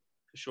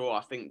 For sure.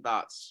 I think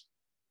that's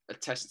a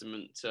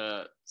testament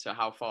to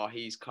how far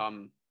he's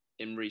come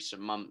in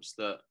recent months,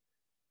 that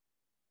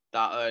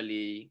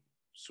early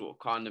sort of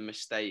kind of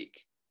mistake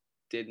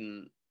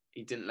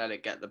he didn't let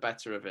it get the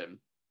better of him,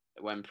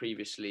 when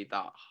previously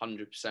that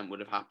 100% would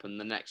have happened.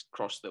 The next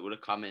cross that would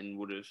have come in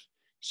would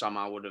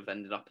have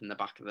ended up in the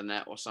back of the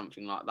net or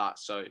something like that.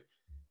 So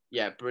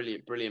yeah,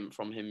 brilliant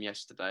from him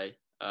yesterday.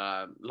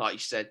 Like you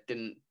said,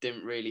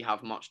 didn't really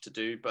have much to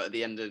do, but at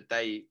the end of the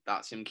day,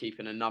 that's him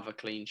keeping another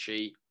clean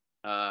sheet.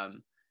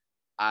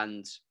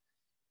 And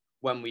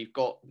when we've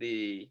got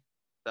the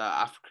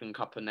African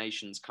Cup of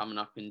Nations coming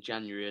up in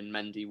January and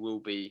Mendy will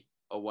be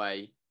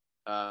away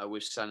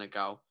with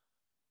Senegal,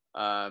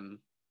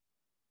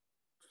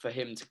 for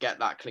him to get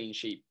that clean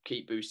sheet,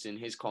 keep boosting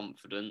his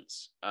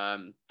confidence,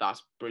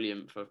 that's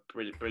brilliant for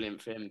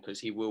him, because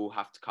he will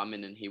have to come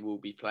in and he will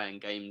be playing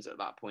games at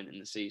that point in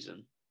the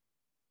season.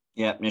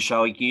 Yeah,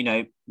 Michelle,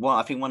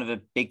 I think one of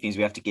the big things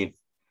we have to give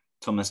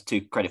Thomas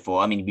Tuchel credit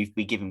for, I mean,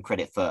 we give him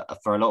credit for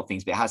a lot of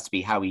things, but it has to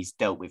be how he's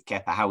dealt with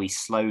Kepa, how he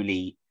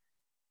slowly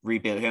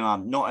rebuilt him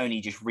up, not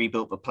only just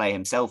rebuilt the player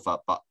himself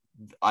up, but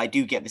I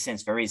do get the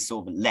sense there is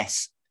sort of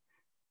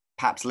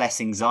perhaps less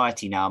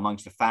anxiety now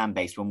amongst the fan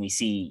base when we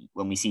see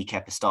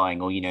Kepa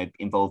starting or,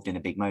 involved in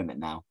a big moment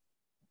now.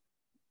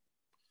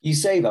 You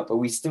say that, but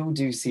we still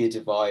do see a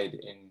divide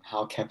in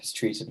how Kepa's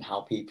treated and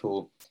how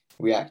people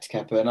react to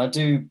Kepa. And I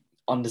do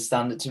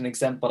understand it to an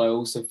extent, but I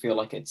also feel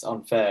like it's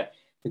unfair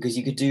because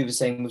you could do the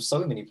same with so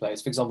many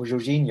players. For example,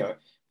 Jorginho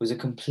was a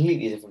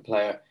completely different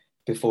player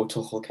before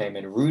Tuchel came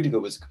in. Rudiger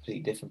was a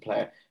completely different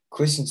player.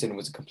 Christensen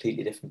was a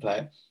completely different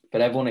player. But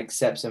everyone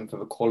accepts them for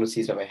the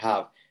qualities that they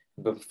have,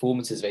 the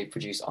performances they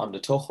produce under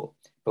Tuchel.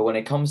 But when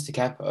it comes to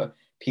Kepa,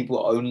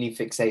 people only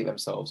fixate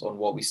themselves on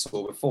what we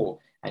saw before.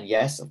 And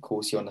yes, of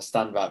course, you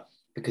understand that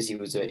because he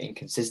was an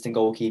inconsistent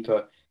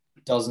goalkeeper,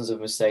 dozens of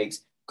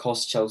mistakes,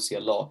 cost Chelsea a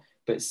lot.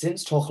 But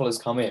since Tuchel has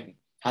come in,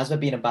 has there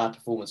been a bad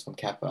performance from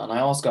Kepa? And I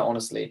ask her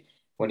honestly,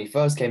 when he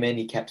first came in,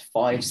 he kept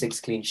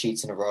 5-6 clean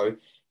sheets in a row.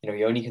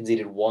 He only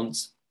conceded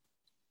once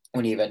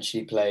when he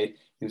eventually played.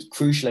 He was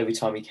crucial every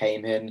time he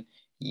came in.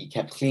 He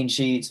kept clean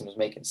sheets and was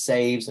making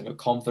saves and looked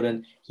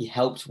confident. He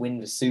helped win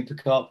the Super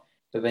Cup.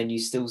 But then you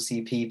still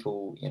see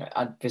people,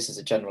 and this is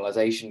a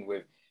generalization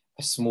with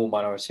a small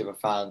minority of the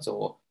fans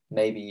or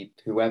maybe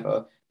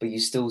whoever, but you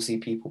still see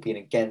people being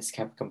against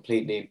Kepa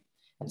completely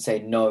and say,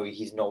 no,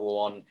 he's not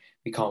one.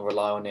 We can't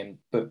rely on him.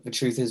 But the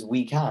truth is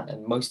we can.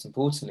 And most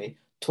importantly,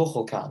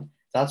 Tuchel can.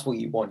 That's what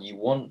you want. You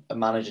want a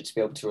manager to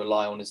be able to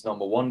rely on his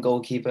number one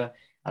goalkeeper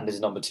and his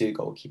number two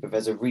goalkeeper.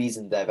 There's a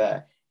reason they're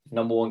there. If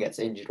number one gets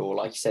injured, or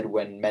like you said,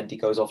 when Mendy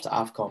goes off to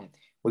AFCON,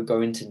 we're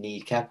going to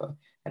need Kepa.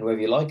 And whether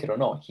you like it or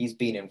not, he's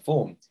been in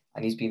form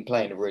and he's been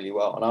playing really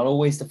well. And I'll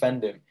always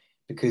defend him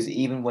because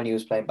even when he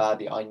was playing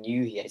badly, I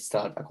knew he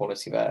still had that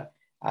quality there.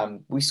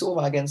 We saw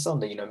that against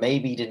Sunday.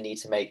 Maybe he didn't need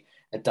to make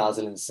a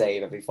dazzling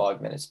save every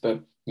 5 minutes,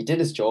 but he did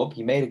his job.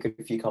 He made a good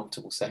few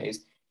comfortable saves.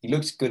 He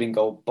looked good in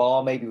goal,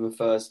 bar maybe the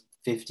first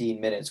 15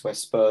 minutes where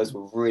Spurs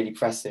were really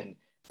pressing.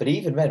 But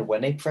even then,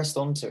 when they pressed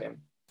onto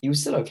him, he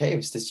was still okay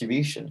with his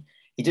distribution.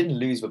 He didn't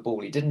lose the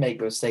ball. He didn't make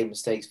those same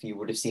mistakes that you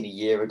would have seen a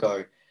year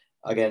ago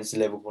against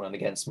Liverpool and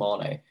against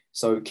Mane.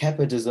 So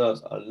Kepa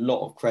deserves a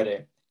lot of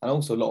credit and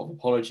also a lot of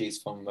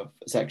apologies from a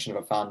section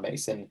of a fan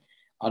base. And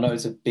I know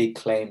it's a big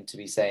claim to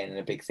be saying and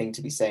a big thing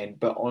to be saying,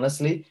 but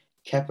honestly,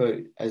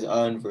 Kepa has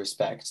earned the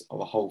respect of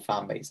a whole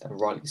fan base, and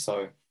rightly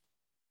so.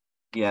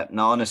 Yeah,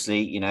 no,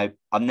 honestly,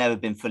 I've never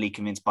been fully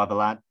convinced by the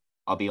lad.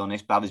 I'll be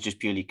honest, but that was just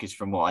purely because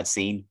from what I'd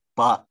seen.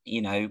 But,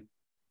 he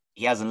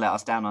hasn't let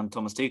us down on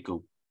Thomas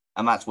Tuchel.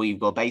 And that's what you've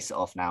got to base it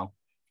off now.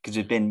 Because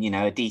we've been,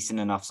 a decent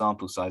enough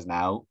sample size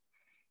now.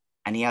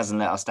 And he hasn't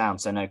let us down.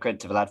 So no credit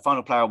to the lad.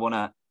 Final player I want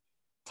to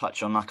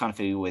touch on, I kind of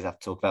feel we always have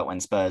to talk about when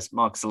Spurs.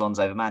 Marcos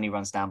Alonso, the man who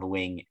runs down the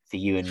wing for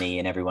you and me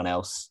and everyone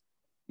else.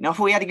 I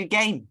thought he had a good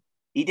game.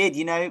 He did,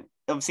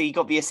 Obviously, he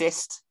got the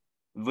assist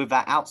with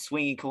that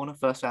out-swinging corner,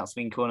 first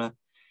out-swinging corner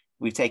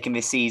we've taken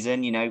this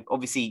season.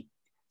 Obviously,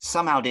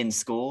 somehow didn't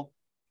score.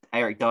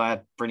 Eric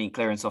Dyer, brilliant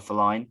clearance off the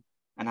line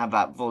and have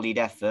that volleyed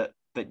effort.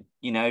 But,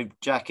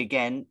 Jack,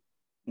 again,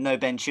 no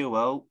Ben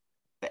Chilwell.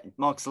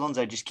 Marcos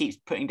Alonso just keeps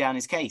putting down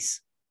his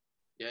case.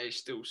 Yeah,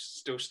 he's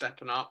still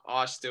stepping up.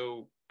 I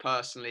still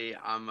personally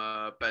am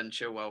a Ben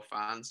Chilwell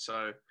fan,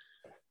 so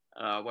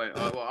I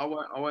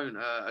won't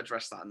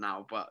address that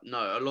now. But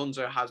no,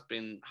 Alonso has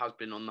been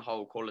on the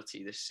whole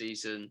quality this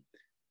season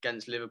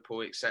against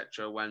Liverpool,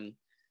 etc. When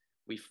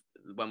we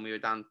were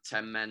down to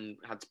 10 men,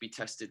 had to be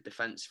tested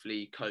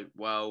defensively, coped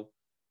well.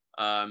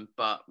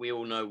 But we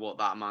all know what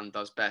that man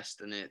does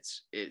best, and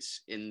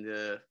it's in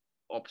the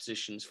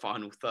opposition's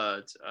final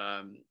third.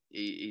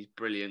 He's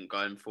brilliant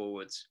going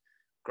forwards.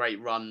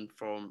 Great run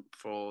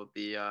for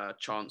the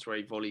chance where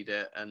he volleyed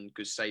it, and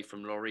good save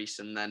from Lloris,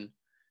 and then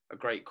a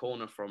great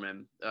corner from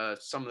him.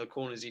 Some of the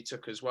corners he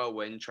took as well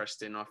were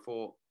interesting. I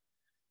thought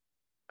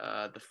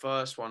the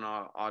first one,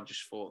 I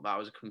just thought that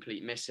was a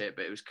complete miss hit,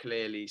 but it was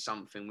clearly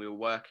something we were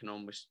working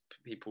on with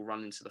people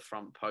running to the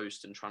front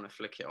post and trying to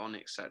flick it on,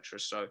 etc.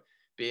 So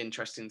be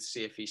interesting to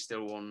see if he's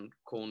still on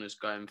corners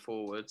going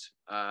forward.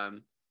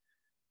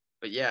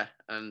 But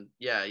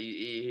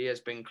he has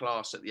been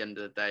class at the end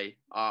of the day.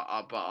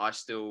 But I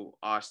still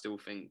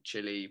think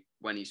Chile,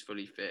 when he's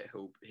fully fit,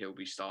 he'll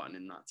be starting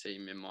in that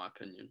team, in my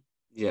opinion.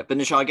 Yeah, but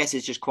Nisha, I guess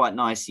it's just quite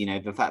nice,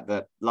 the fact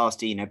that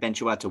last year, Ben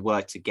Chilwell had to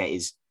work to get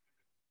his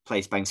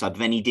place back inside. But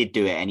then he did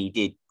do it and he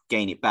did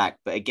gain it back.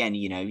 But again,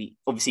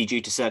 obviously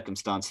due to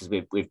circumstances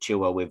with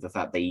Chilwell, with the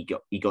fact that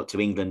he got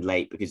to England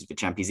late because of the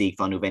Champions League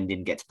final, then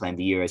didn't get to play in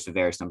the Euros for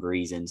various number of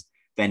reasons.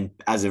 Then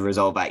as a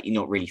result of that, you're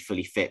not really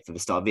fully fit for the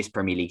start of this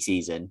Premier League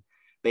season.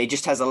 But it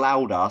just has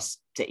allowed us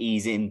to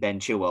ease in Ben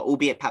Chilwell,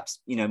 albeit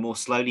perhaps, more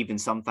slowly than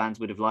some fans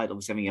would have liked.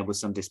 Obviously, I think there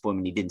was some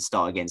disappointment he didn't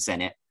start against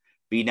Zenit.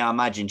 But you now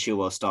imagine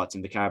Chilwell starts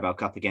in the Carabao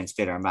Cup against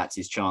Villa, and that's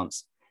his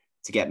chance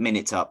to get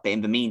minutes up. But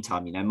in the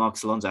meantime,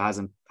 Marcos Alonso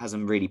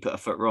hasn't really put a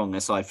foot wrong,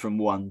 aside from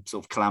one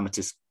sort of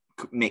calamitous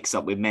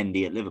mix-up with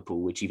Mendy at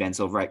Liverpool, which he then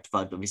sort of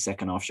rectified with his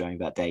second half showing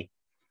that day.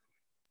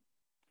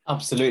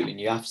 Absolutely,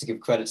 and you have to give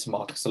credit to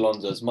Marcos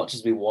Alonso. As much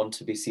as we want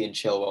to be seeing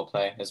Chilwell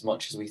playing, as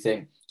much as we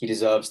think he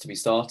deserves to be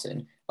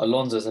starting,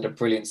 Alonso's had a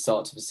brilliant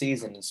start to the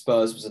season, and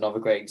Spurs was another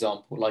great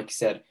example. Like you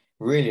said,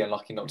 really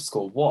unlucky not to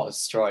score. What a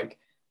strike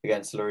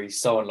against Lloris.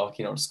 So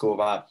unlucky not to score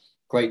that.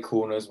 Great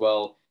corner as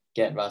well,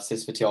 getting that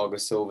assist for Thiago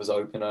Silva's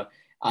opener.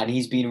 And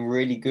he's been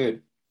really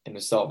good in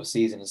the start of the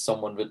season as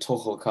someone that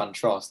Tuchel can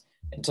trust.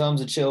 In terms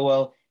of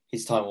Chilwell,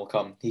 his time will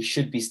come. He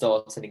should be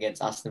starting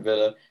against Aston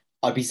Villa.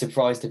 I'd be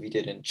surprised if he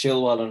didn't.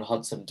 Chilwell and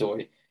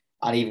Hudson-Odoi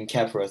and even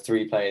Kepa are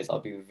three players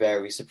I'd be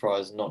very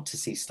surprised not to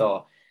see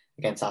start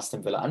against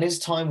Aston Villa. And his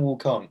time will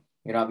come.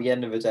 At the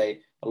end of the day,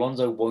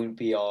 Alonso won't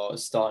be our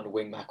starting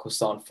wing-back or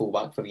starting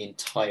full-back for the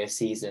entire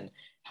season,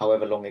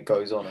 however long it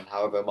goes on and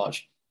however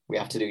much we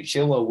have to do.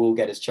 Chilwell will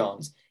get his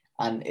chance.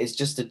 And it's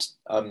just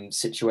a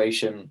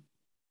situation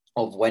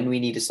of when we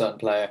need a certain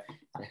player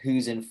and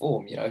who's in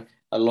form.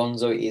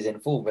 Alonso is in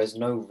form. There's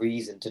no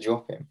reason to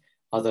drop him,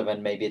 other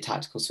than maybe a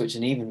tactical switch.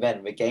 And even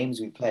then, the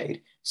games we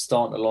played,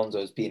 starting Alonso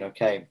has been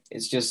okay.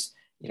 It's just,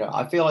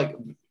 I feel like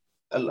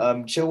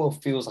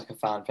Chilwell feels like a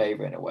fan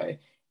favourite in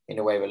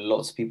a way where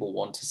lots of people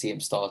want to see him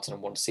starting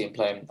and want to see him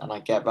playing. And I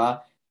get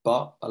that.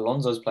 But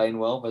Alonso's playing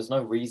well. There's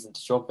no reason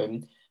to drop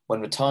him.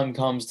 When the time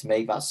comes to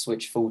make that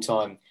switch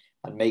full-time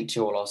and make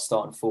Chilwell our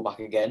starting fullback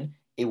again,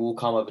 it will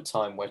come at a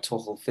time where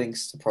Tuchel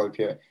thinks it's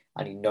appropriate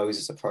and he knows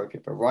it's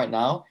appropriate. But right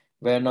now,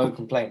 there are no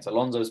complaints.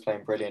 Alonso's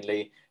playing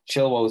brilliantly.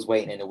 Chilwell's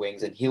waiting in the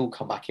wings, and he'll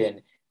come back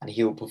in and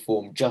he'll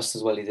perform just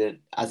as well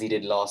as he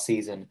did last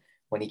season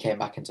when he came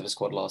back into the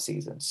squad last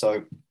season.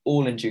 So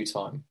all in due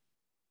time.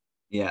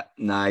 Yeah,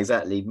 no,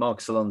 exactly.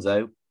 Marcos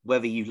Alonso,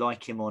 whether you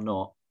like him or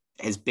not,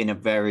 has been a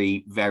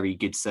very, very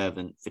good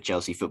servant for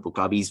Chelsea Football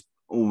Club. He's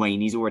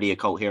he's already a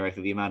cult hero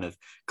for the amount of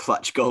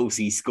clutch goals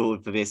he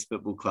scored for this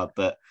football club.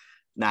 But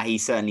now he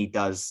certainly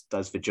does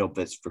the job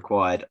that's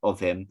required of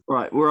him.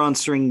 Right, we're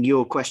answering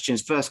your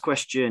questions. First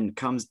question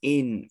comes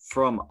in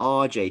from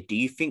RJ. Do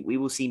you think we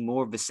will see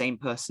more of the same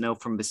personnel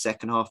from the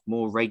second half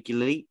more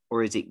regularly,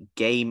 or is it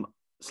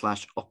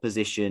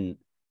game/opposition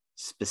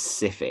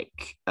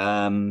specific?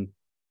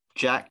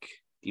 Jack, do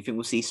you think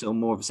we'll see some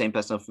more of the same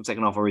personnel from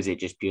second half, or is it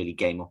just purely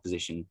game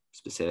opposition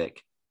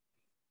specific?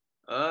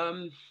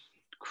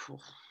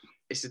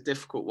 It's a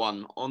difficult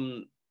one.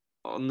 On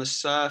the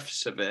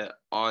surface of it,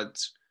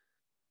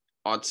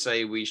 I'd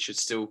say we should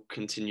still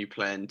continue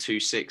playing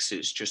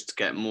 2-6s just to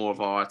get more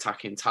of our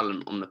attacking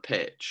talent on the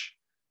pitch.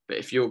 But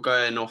if you're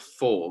going off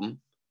form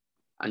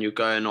and you're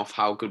going off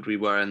how good we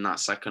were in that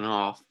second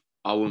half,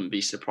 I wouldn't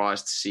be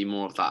surprised to see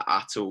more of that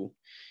at all.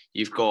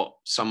 You've got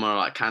someone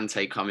like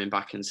Kante coming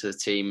back into the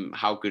team,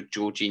 how good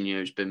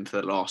Jorginho's been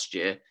for the last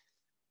year,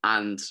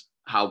 and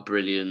how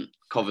brilliant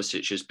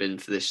Kovacic has been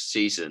for this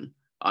season.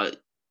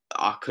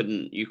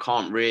 You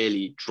can't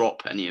really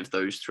drop any of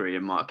those three,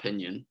 in my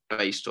opinion,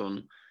 based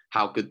on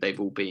how good they've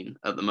all been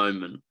at the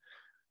moment.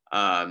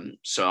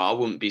 So I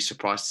wouldn't be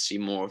surprised to see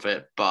more of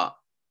it, but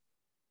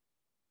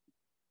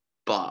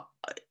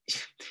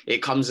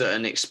it comes at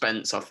an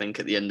expense, I think,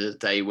 at the end of the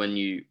day, when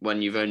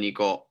you've only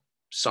got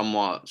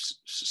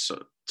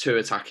two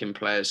attacking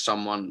players,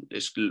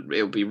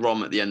 it'll be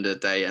Rom at the end of the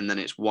day, and then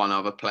it's one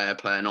other player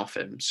playing off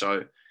him.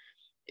 So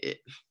it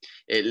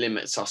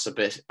limits us a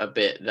bit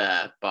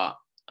there, but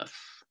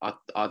I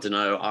don't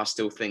know. I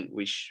still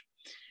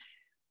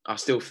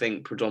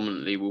think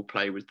predominantly we'll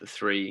play with the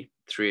three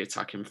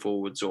attacking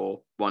forwards,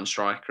 or one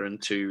striker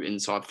and two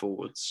inside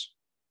forwards.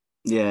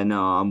 Yeah,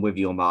 no, I'm with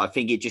you on that. I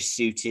think it just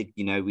suited,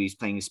 we was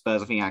playing with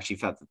Spurs. I think I actually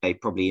felt that they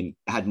probably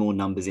had more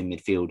numbers in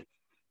midfield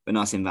than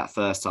us in that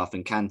first half,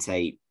 and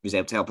Kante was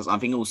able to help us. I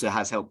think also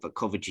has helped that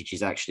Kovacic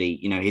is actually,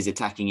 his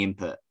attacking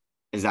input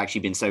has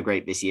actually been so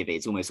great this year that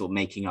it's almost sort of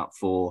making up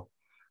for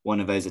one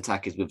of those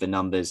attackers with the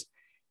numbers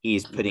he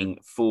is putting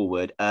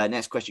forward.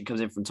 Next question comes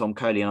in from Tom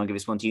Coley, and I'll give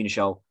this one to you,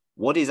 Nishal.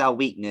 What is our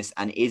weakness,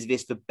 and is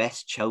this the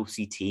best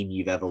Chelsea team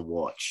you've ever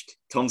watched?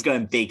 Tom's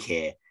going big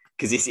here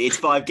because it's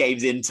 5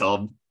 games in,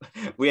 Tom.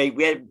 We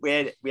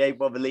ain't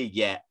won the league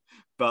yet.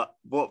 But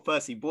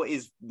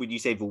would you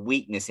say, the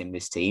weakness in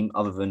this team,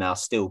 other than our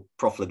still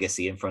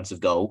profligacy in front of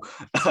goal?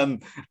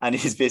 And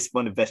is this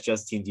one of the best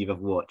Chelsea teams you've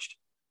ever watched?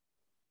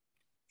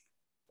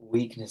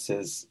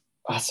 Weaknesses.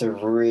 That's a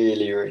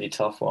really, really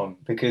tough one,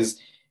 because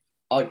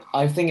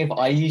I think if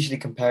I usually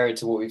compare it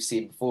to what we've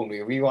seen before, and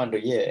we rewind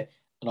a year,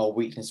 and our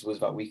weakness was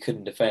that we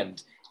couldn't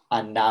defend.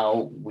 And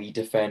now we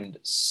defend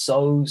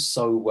so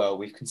well.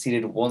 We've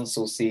conceded once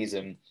all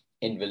season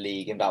in the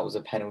league, and that was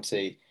a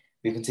penalty.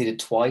 We've conceded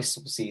twice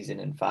all season,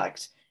 in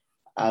fact.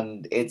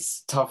 And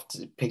it's tough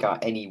to pick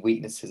out any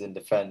weaknesses in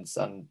defence.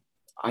 And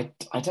I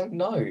don't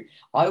know.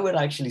 I would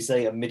actually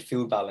say a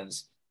midfield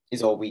balance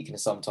is our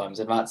weakness sometimes.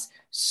 And that's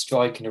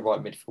striking the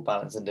right midfield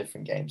balance in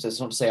different games. So it's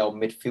not to say our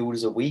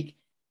midfielders are weak.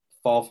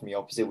 Far from the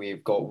opposite.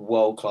 We've got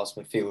world-class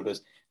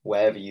midfielders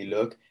wherever you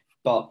look.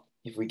 But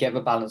if we get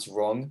the balance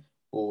wrong,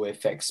 or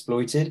if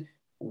exploited,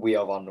 we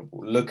are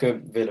vulnerable. Look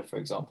at Villa, for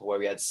example, where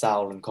we had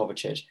Saul and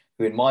Kovacic,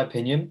 who, in my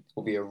opinion,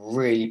 will be a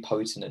really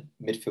potent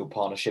midfield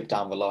partnership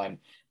down the line.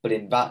 But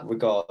in that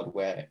regard,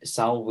 where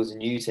Saul was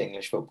new to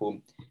English football,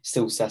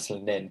 still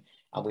settling in,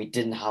 and we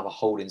didn't have a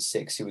holding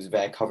six who was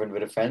there covering the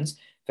defence,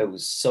 there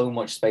was so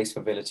much space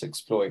for Villa to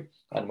exploit.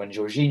 And when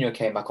Jorginho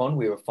came back on,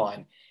 we were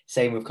fine.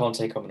 Same with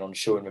Conte coming on,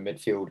 showing the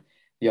midfield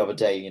the other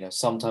day.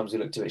 Sometimes we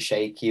looked a bit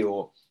shaky,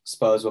 or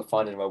Spurs were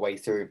finding their way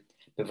through,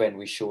 but then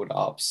we shored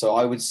up. So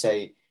I would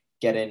say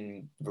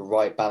getting the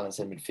right balance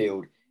in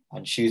midfield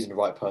and choosing the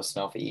right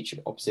personnel for each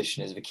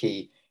opposition is the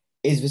key.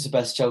 Is this the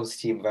best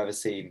Chelsea team I've ever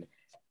seen?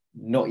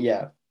 Not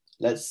yet.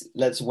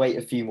 Let's wait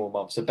a few more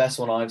months. The best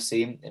one I've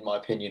seen, in my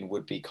opinion,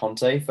 would be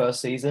Conte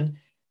first season.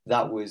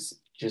 That was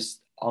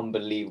just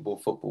unbelievable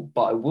football.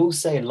 But I will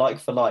say, like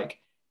for like,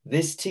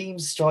 this team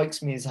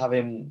strikes me as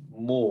having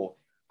more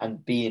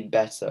and being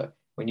better.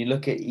 When you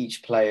look at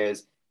each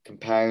players,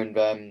 comparing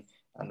them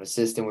and the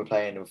system we're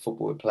playing and the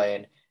football we're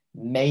playing,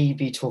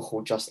 maybe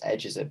Tuchel just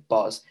edges it,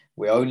 but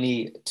we're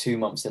only 2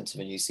 months into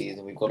the new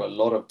season. We've got a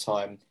lot of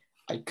time.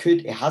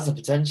 It has the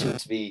potential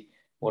to be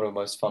one of the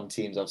most fun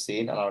teams I've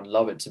seen, and I would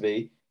love it to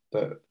be,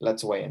 but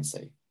let's wait and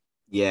see.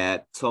 Yeah,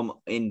 Tom,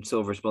 in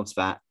sort of response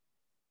to that,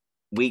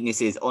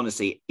 weaknesses,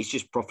 honestly, it's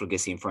just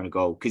profligacy in front of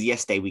goal, because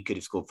yesterday we could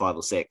have scored 5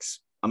 or 6.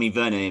 I mean,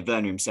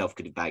 Werner himself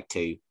could have bagged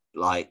 2.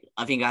 I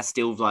think that's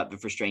still the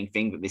frustrating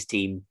thing, that this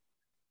team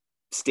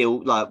still,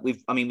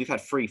 we've had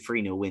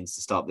 3-0 wins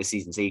to start this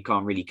season, so you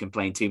can't really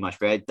complain too much,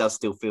 but it does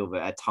still feel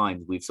that at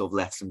times we've sort of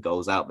left some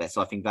goals out there.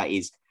 So I think that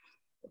is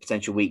a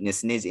potential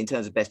weakness. And in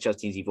terms of best Chelsea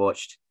teams you've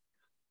watched,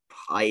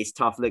 it's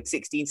tough. Look,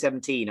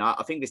 16-17,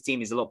 I think this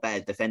team is a lot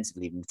better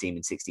defensively than the team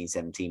in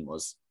 16-17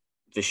 was,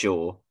 for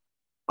sure.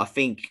 I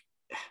think,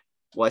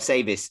 I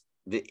say this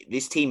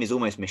team is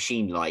almost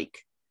machine-like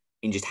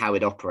in just how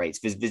it operates.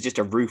 There's just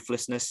a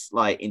ruthlessness,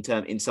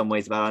 in some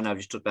ways, about, I know I've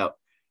just talked about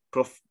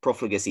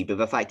profligacy, but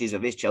the fact is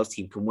that this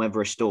Chelsea team can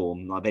weather a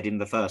storm like they did in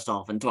the first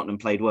half, and Tottenham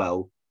played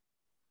well,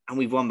 and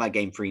we've won that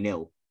game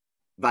 3-0.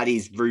 That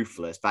is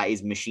ruthless. That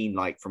is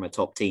machine-like from a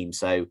top team.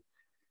 So,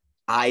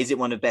 is it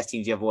one of the best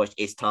teams you ever watched?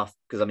 It's tough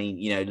because, I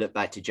mean, look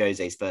back to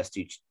Jose's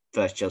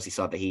first Chelsea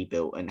side that he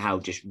built and how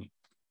just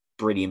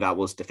brilliant that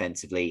was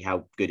defensively,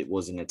 how good it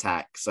was in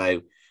attack.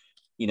 So,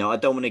 I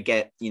don't want to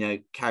get,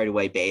 carried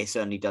away, but it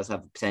certainly does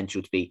have the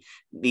potential to be.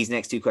 These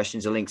next two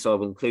questions are linked, so I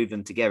will include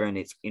them together, and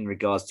it's in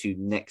regards to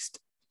next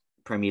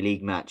Premier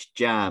League match.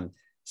 Jam,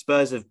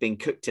 Spurs have been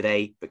cooked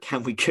today, but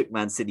can we cook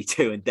Man City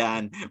too? And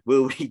Dan,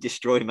 will we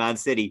destroy Man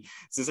City?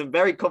 So some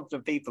very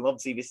confident people.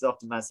 Obviously, this is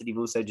after Man City have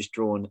also just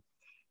drawn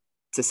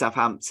to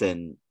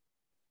Southampton.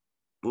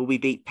 Will we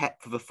beat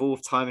Pep for the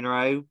fourth time in a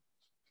row?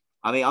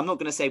 I mean, I'm not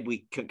going to say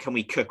can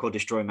we cook or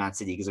destroy Man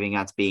City, because I think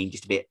that's being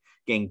just a bit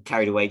getting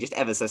carried away, just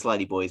ever so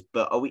slightly, boys.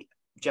 But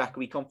Jack, are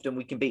we confident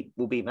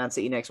we'll beat Man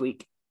City next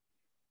week?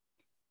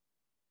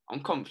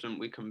 I'm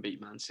confident we can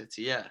beat Man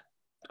City. Yeah,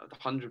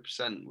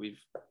 100%.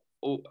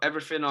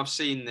 Everything I've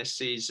seen this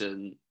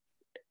season,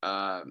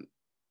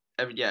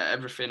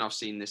 everything I've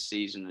seen this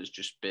season has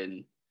just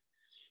been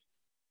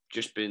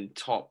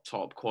top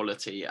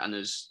quality, and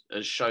has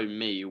shown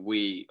me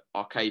we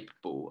are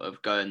capable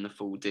of going the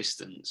full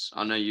distance.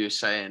 I know you were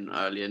saying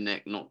earlier,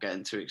 Nick, not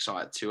getting too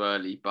excited too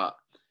early, but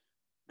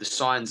the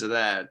signs are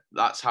there.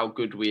 That's how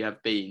good we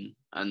have been,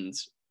 and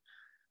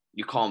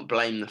you can't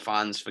blame the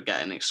fans for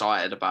getting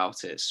excited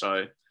about it.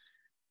 So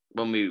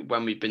when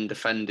we've been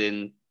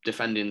defending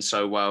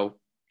so well,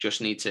 just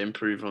need to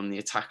improve on the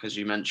attack, as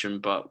you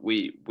mentioned. But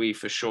we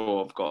for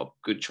sure have got a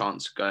good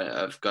chance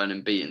of going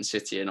and beating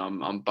City, and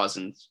I'm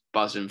buzzing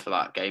for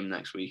that game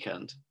next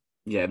weekend.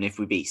 Yeah, and if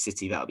we beat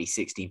City, that'll be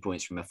 16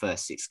 points from the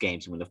first 6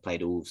 games, and we'll have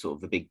played all sort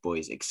of the big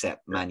boys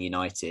except Man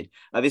United.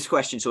 This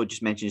question sort of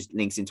just mentions,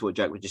 links into what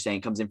Jack was just saying,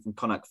 comes in from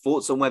Connacht.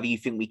 Thoughts on whether you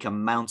think we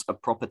can mount a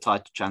proper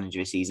title challenge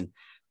this season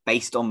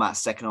based on that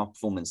second half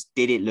performance?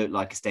 Did it look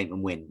like a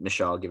statement win?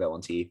 Nishar, I'll give that one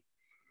to you.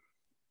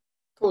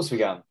 Of course we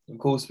can.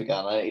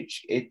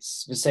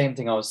 It's the same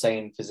thing I was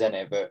saying for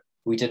Zenit, but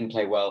we didn't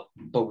play well,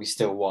 but we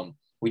still won.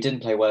 We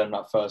didn't play well in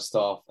that first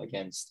half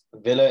against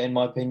Villa, in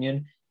my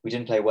opinion. We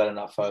didn't play well in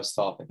that first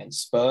half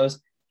against Spurs,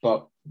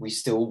 but we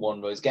still won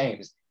those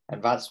games.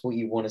 And that's what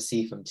you want to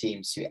see from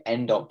teams who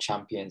end up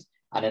champions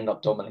and end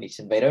up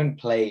dominating. They don't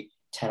play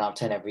 10 out of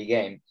 10 every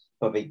game,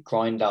 but they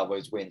grind out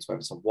those wins, whether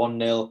it's a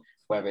 1-0,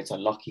 whether it's a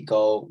lucky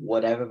goal,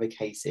 whatever the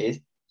case is,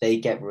 they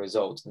get the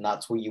result. And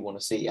that's what you want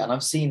to see. And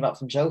I've seen that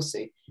from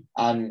Chelsea.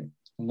 And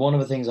one of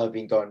the things I've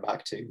been going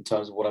back to in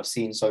terms of what I've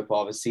seen so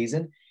far this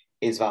season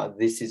is that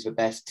this is the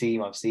best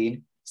team I've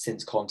seen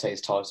since Conte's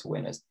title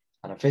winners.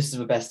 And if this is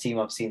the best team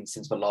I've seen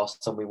since the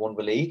last time we won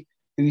the league,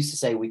 who's to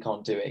say we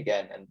can't do it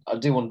again? And I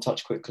do want to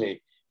touch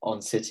quickly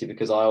on City,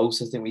 because I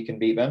also think we can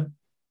beat them.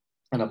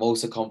 And I'm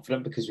also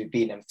confident because we've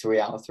beaten them 3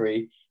 out of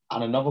 3.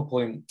 And another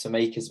point to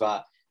make is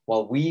that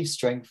while we've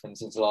strengthened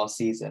since last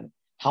season,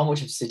 how much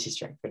have City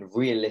strengthened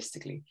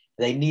realistically?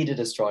 They needed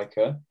a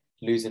striker,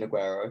 losing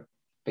Aguero,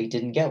 but he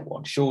didn't get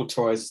one. Sure,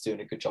 Torres is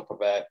doing a good job of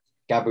it.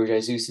 Gabriel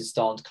Jesus is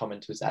starting to come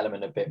into his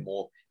element a bit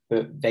more,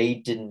 but they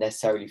didn't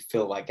necessarily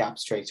fill that gap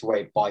straight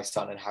away by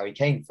Son and Harry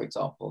Kane, for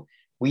example.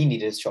 We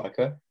needed a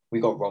striker. We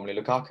got Romelu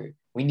Lukaku.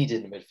 We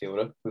needed a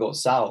midfielder. We got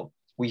Sal.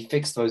 We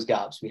fixed those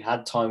gaps. We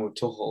had time with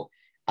Tuchel,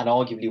 and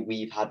arguably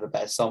we've had the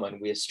better summer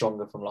and we are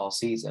stronger from last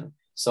season.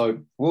 So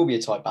will be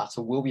a tight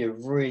battle, will be a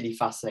really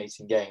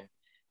fascinating game,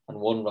 and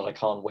one that I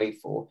can't wait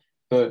for.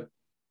 But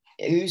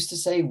who's to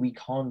say we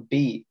can't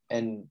beat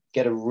and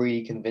get a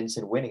really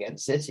convincing win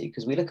against City?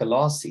 Because we look at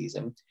last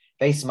season,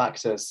 they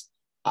smacked us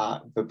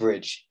at the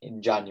Bridge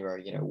in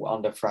January,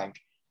 under Frank,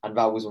 and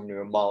that was when we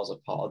were miles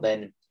apart.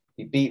 Then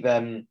we beat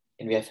them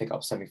in the FA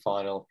Cup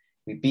semi-final,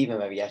 we beat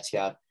them at the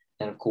Etihad,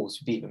 and of course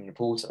we beat them in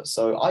Porto.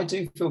 So I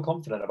do feel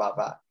confident about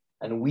that,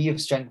 and we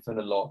have strengthened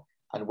a lot.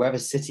 And whether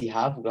City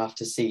have, we'll have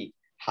to see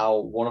how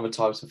one of the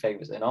types of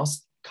favourites in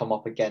us come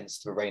up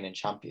against the reigning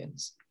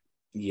champions.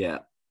 Yeah,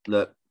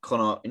 look,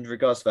 Connor, in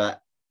regards to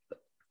that,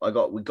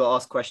 we got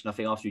asked a question, I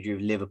think, after we drew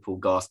Liverpool,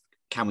 asked,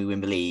 can we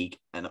win the league?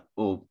 And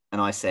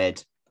I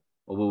said,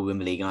 or will we win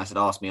the league? And I said,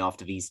 ask me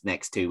after these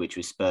next two, which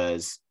was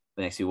Spurs,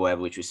 the next two,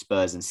 whatever, which was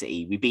Spurs and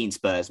City. We've beaten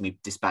Spurs and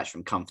we've dispatched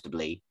them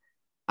comfortably.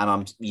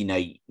 And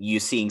you're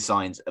seeing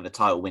signs of a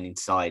title winning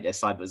side, a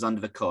side that was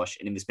under the cosh,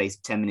 and in the space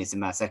of 10 minutes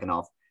in that second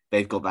half,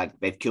 they've killed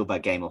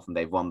that game off and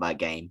they've won that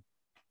game.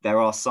 There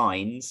are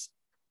signs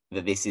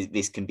that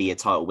this can be a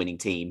title winning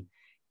team.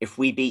 If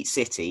we beat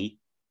City,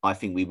 I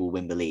think we will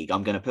win the league.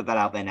 I'm going to put that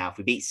out there now. If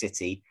we beat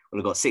City,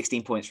 we'll have got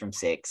 16 points from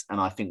 6, and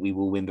I think we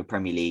will win the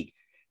Premier League,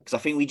 because I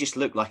think we just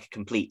look like a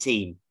complete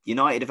team.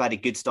 United have had a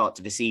good start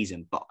to the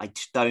season, but I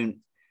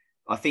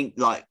think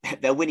like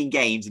they're winning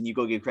games and you've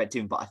got to give credit to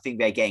them, but I think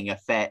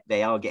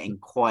they are getting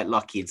quite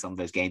lucky in some of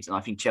those games. And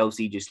I think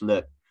Chelsea just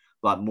look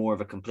like more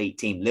of a complete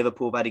team.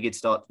 Liverpool have had a good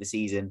start to the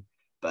season,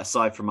 but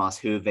aside from us,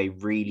 who have they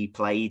really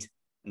played?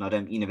 And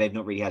they've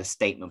not really had a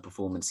statement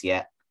performance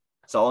yet.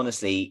 So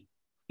honestly,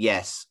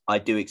 yes, I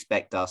do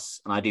expect us,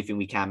 and I do think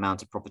we can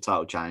mount a proper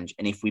title challenge.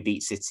 And if we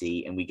beat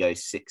City and we go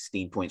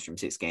 16 points from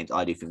 6 games,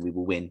 I do think we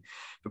will win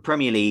the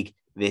Premier League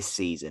this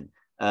season.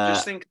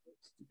 Boys,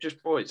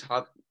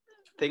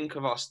 think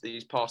of us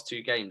these past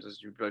 2 games,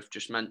 as you both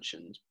just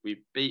mentioned.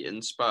 We've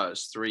beaten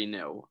Spurs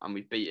 3-0 and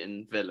we've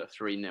beaten Villa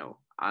 3-0.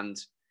 And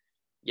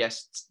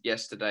yes,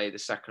 yesterday the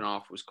second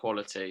half was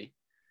quality.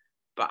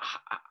 But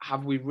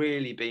have we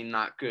really been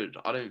that good?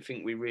 I don't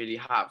think we really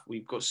have.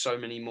 We've got so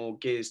many more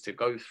gears to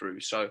go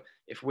through. So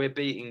if we're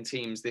beating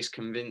teams this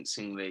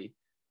convincingly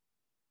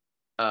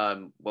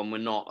when we're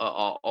not at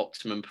our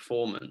optimum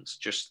performance,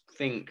 just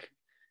think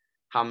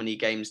how many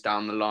games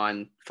down the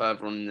line,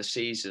 further on in the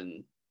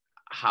season,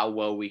 how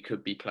well we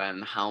could be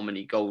playing, how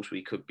many goals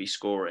we could be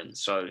scoring.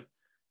 So,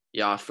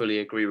 yeah, I fully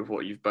agree with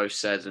what you've both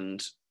said.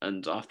 And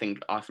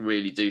I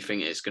really do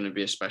think it's going to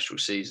be a special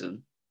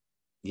season.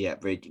 Yeah,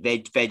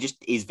 there just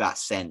is that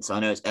sense.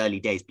 I know it's early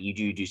days, but you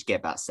do just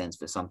get that sense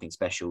that something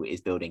special is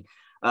building.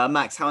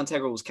 Max, how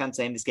integral was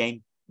Kante in this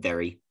game?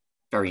 Very,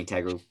 very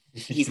integral.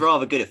 He's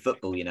rather good at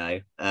football, you know.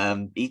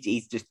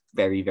 He's just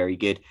very, very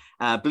good.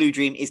 Blue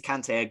Dream, is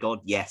Kante a god?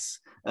 Yes.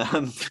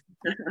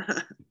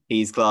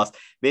 He's class.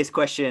 This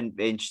question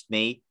interests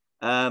me.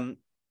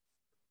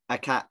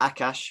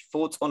 Akash,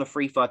 thoughts on a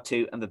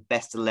 3-5-2 and the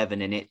best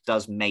 11 in it?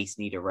 Does Mace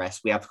need a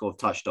rest? We have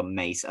touched on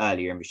Mace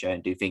earlier in the show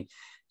and do think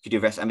to do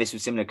rest. And this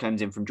was similar,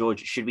 comes in from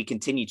George. Should we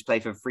continue to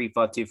play for 3-5-2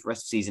 for the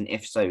rest of the season?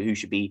 If so, who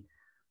should be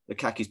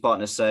Lukaku's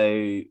partner?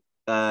 So,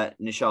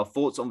 Nishal,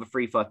 thoughts on the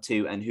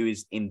 3-5-2 and who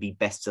is in the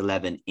best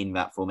 11 in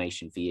that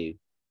formation for you?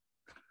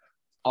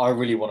 I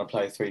really want to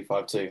play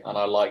 3-5-2 and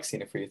I like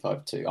seeing a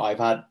 3-5-2. I've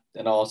had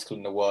an article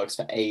in the works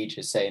for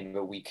ages saying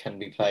that we can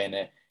be playing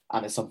it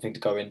and it's something to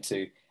go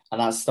into.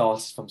 And that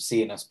starts from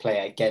seeing us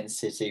play against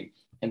City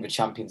in the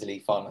Champions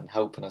League fun and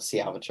helping us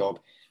see our job.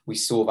 We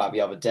saw that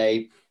the other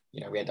day. You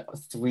know, we had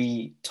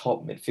 3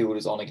 top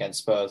midfielders on against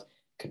Spurs,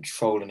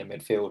 controlling the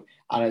midfield.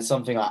 And it's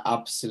something I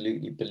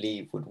absolutely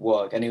believe would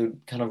work. And it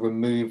would kind of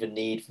remove the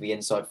need for the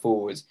inside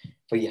forwards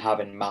for you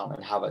having Mount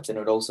and Havertz. And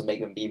it would also make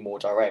them be more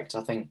direct.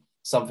 I think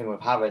something with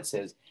Havertz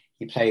is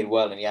he played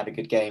well and he had a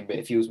good game. But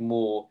if he was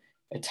more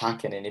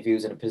attacking and if he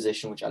was in a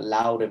position which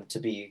allowed him to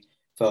be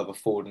further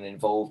forward and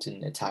involved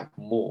in attack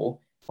more,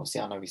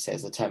 obviously I know he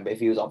says the 10, but if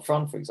he was up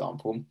front, for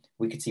example,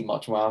 we could see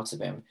much more out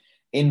of him.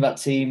 In that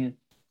team,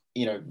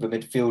 you know, the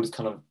midfield is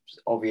kind of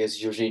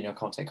obvious. Jorginho,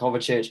 Kanté,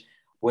 Kovacic.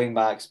 Wing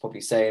backs,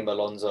 probably same,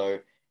 Alonso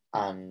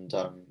and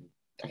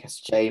I guess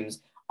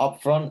James.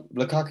 Up front,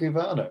 Lukaku,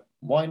 Werner.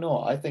 Why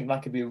not? I think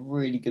that could be a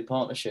really good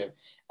partnership.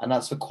 And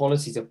that's the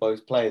qualities of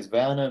both players.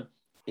 Werner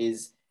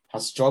has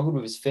struggled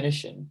with his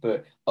finishing,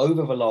 but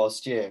over the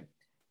last year,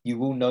 you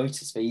will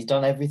notice that he's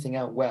done everything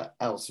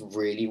else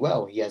really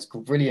well. He has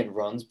brilliant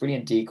runs,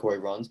 brilliant decoy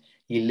runs.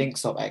 He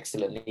links up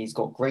excellently. He's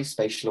got great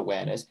spatial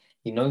awareness.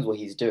 He knows what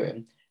he's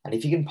doing. And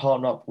if you can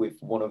partner up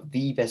with one of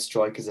the best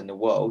strikers in the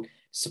world,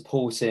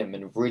 support him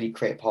and really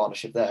create a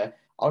partnership there,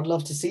 I'd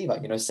love to see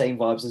that. You know, same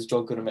vibes as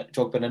Drogba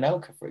and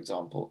Elka, for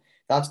example.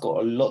 That's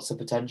got lots of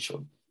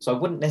potential. So I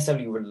wouldn't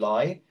necessarily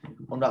rely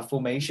on that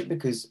formation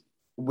because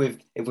if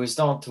we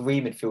start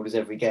 3 midfielders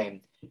every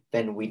game,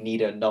 then we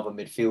need another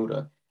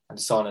midfielder and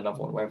sign another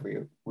one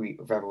whether we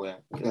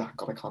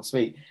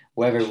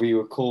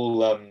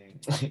recall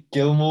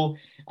Gilmore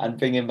and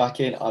bring him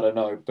back in. I don't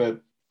know, but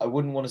I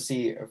wouldn't want to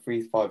see a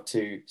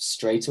 3-5-2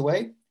 straight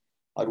away.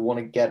 I'd want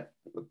to get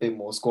a bit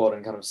more squad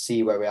and kind of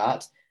see where we're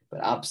at.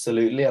 But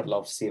absolutely, I'd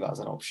love to see that as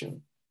an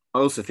option. I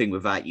also think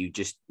with that,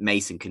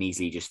 Mason can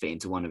easily just fit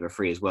into one of the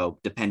 3 as well,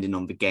 depending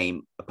on the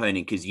game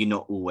opponent, because you're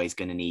not always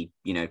going to need,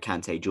 you know,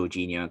 Kante,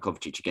 Jorginho and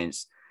Kovacic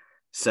against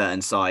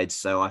certain sides.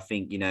 So I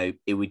think, you know,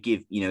 it would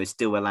give, you know, it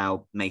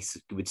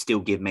would still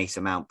give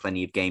Mason Mount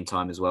plenty of game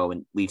time as well.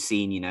 And we've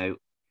seen, you know,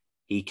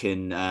 he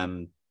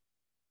can...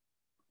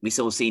 we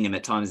sort of seen him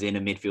at times in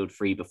a midfield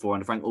 3 before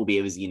under Frank, albeit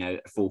it was, you know,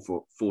 a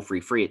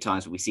 4-3-3 at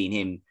times, but we've seen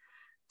him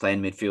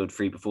playing midfield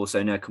 3 before,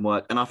 so no, it can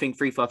work. And I think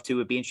 3-5-2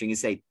 would be interesting to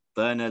say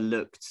Werner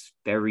looked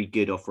very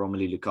good off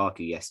Romelu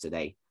Lukaku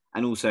yesterday.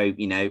 And also,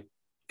 you know,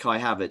 Kai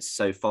Havertz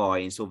so far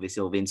in sort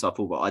of inside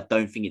football, I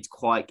don't think it's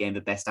quite getting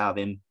the best out of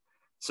him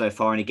so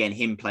far. And again,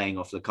 him playing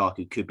off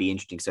Lukaku could be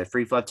interesting. So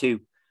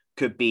 3-5-2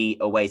 could be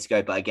a way to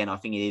go. But again, I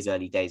think it is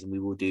early days and we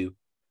will do,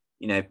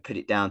 you know, put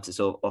it down to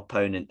sort of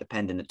opponent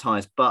dependent at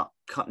times. But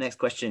next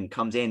question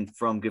comes in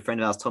from good friend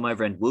of ours, Tom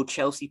Overend. Will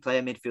Chelsea play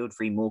a midfield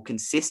 3 more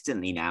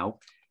consistently now,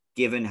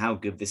 given how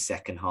good the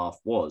second half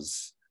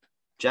was?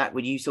 Jack,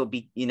 would you sort of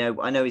be, you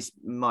know, I know he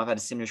might have had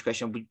a similar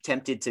question. Would you be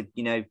tempted to,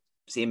 you know,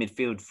 see a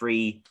midfield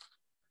 3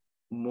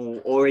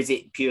 more, or is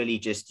it purely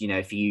just, you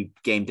know, for you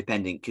game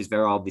dependent? Because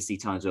there are obviously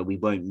times where we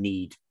won't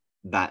need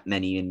that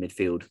many in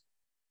midfield.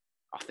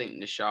 I think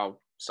Nishal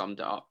summed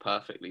it up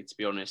perfectly, to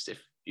be honest.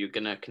 If you're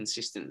going to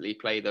consistently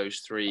play those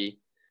three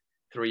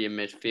in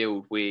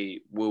midfield,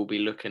 we will be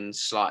looking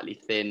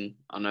slightly thin.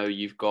 I know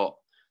you've got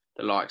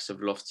the likes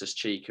of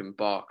Loftus-Cheek and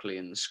Barkley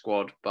in the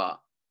squad, but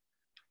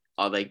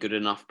are they good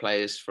enough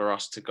players for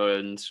us to go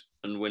and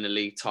win a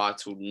league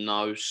title?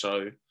 No.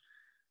 So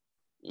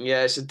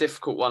Yeah, it's a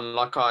difficult one.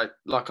 Like I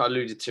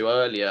alluded to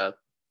earlier,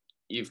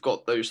 you've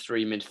got those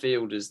three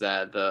midfielders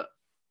there that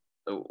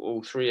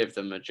all three of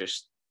them are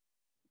just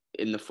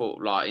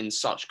in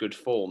such good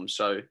form.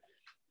 So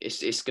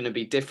it's going to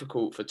be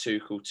difficult for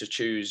Tuchel to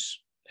choose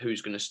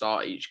who's going to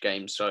start each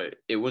game. So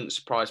it wouldn't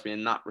surprise me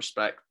in that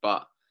respect,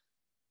 but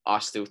I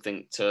still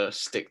think to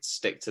stick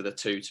to the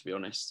two, to be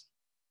honest.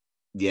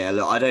 Yeah,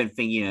 look, I don't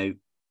think,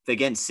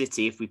 against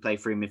City, if we play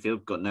through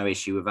midfield, got no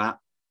issue with that.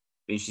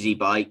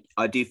 But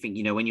I do think,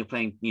 when you're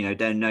playing,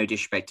 no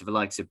disrespect to the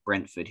likes of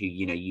Brentford,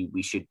 who,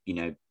 we should,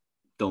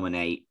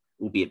 dominate,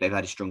 albeit they've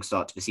had a strong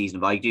start to the season.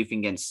 But I do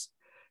think against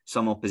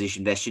some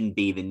opposition, there shouldn't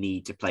be the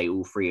need to play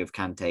all three of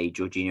Kante,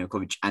 Jorginho,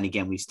 Kovacic. And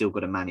again, we've still got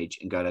to manage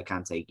N'Golo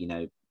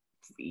Kante,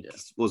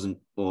 wasn't,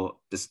 or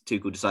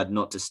Tuchel decided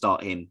not to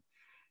start him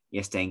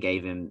yesterday and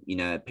gave him,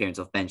 appearance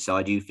off bench. So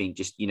I do think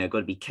just, got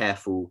to be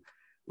careful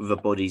with the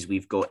bodies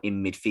we've got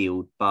in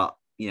midfield. But,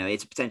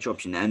 it's a potential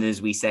option. And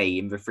as we say,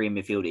 in the three in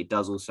midfield, it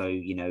does also,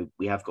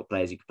 we have got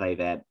players who can play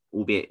there,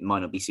 albeit it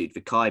might not be suited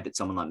for Kai, but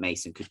someone like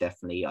Mason could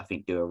definitely, I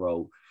think, do a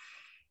role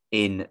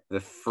in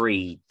the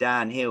three.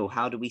 Dan Hill,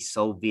 how do we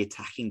solve the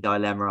attacking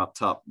dilemma up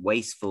top?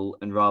 Wasteful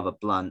and rather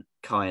blunt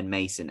Kai and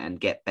Mason, and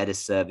get better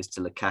service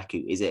to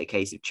Lukaku? Is it a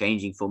case of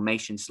changing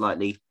formation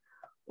slightly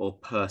or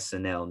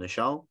personnel,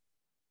 Nishal?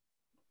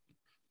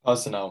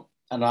 Personnel.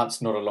 And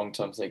that's not a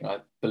long-term thing. I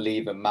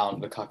believe in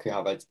Mount, Lukaku,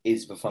 Havertz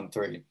is the front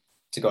three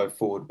to go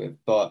forward with.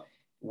 But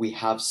we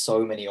have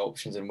so many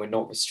options and we're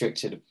not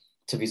restricted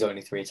to these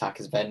only three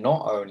attackers. They're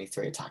not our only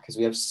three attackers.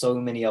 We have so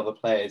many other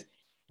players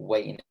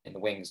waiting in the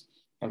wings.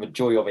 And the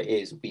joy of it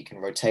is we can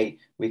rotate,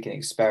 we can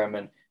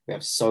experiment. We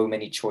have so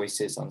many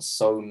choices and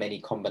so many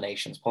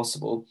combinations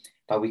possible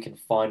that we can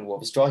find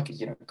what the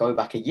strikers, go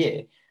back a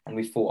year and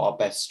we thought our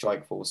best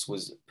strike force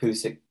was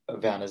Pulisic,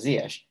 Werner,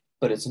 Ziyech,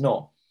 but it's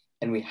not.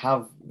 And we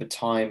have the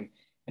time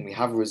and we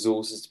have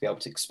resources to be able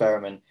to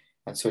experiment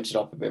and switch it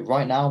up a bit.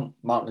 Right now,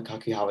 Mount,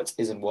 Lukaku, Havertz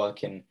isn't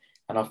working.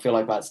 And I feel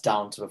like that's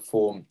down to the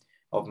form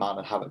of Mount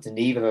and Havertz. And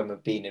neither of them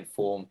have been in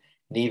form.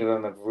 Neither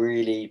of them have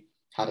really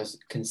had a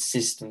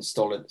consistent,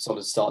 solid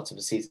start to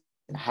the season.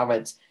 And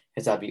Havertz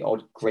has had the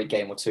odd great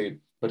game or two,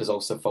 but has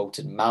also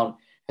faltered. Mount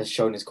has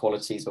shown his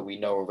qualities that we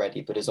know already,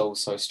 but has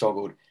also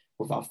struggled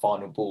with that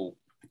final ball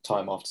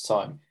time after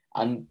time.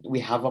 And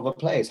we have other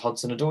players.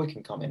 Hudson-Odoi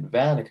can come in.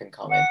 Werner can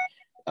come in.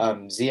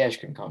 Ziyech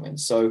can come in.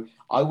 So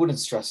I wouldn't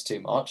stress too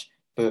much,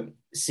 but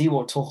see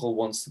what Tuchel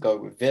wants to go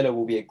with. Villa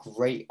will be a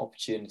great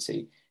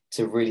opportunity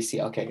to really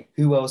see, okay,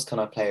 who else can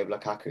I play with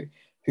Lukaku?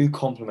 Who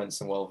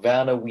complements him well?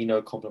 Werner, we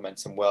know,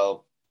 complements him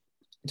well.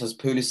 Does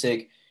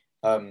Pulisic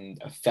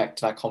affect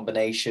that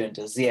combination?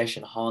 Does Ziyech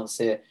enhance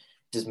it?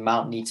 Does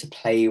Mount need to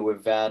play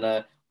with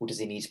Werner? Or does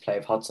he need to play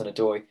with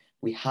Hudson-Odoi?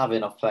 We have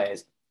enough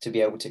players to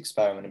be able to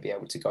experiment and be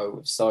able to go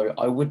with. So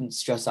I wouldn't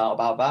stress out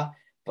about that,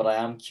 but I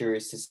am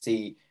curious to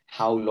see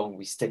how long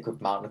we stick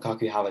with Mount,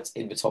 Lukaku, Havertz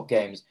in the top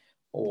games,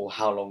 or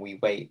how long we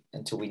wait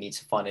until we need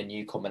to find a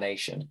new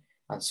combination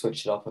and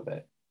switch it up a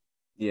bit.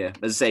 Yeah,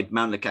 as I say,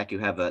 Mount, Lukaku,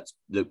 Havertz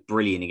looked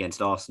brilliant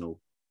against Arsenal.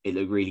 It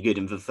looked really good.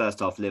 And for the first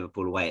half,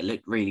 Liverpool away, it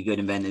looked really good.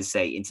 And then, as I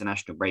say,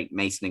 international break,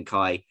 Mason and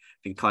Kai, I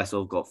think Kai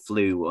sort of got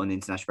flu on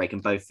international break,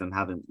 and both of them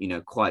haven't,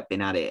 quite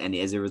been at it. And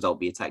as a result,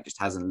 the attack just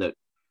hasn't looked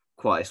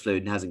quite as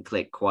fluid and hasn't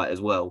clicked quite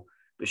as well.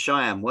 But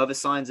Cheyenne, were the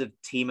signs of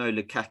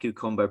Timo-Lukaku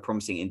combo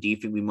promising? And do you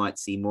think we might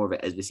see more of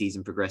it as the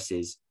season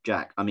progresses,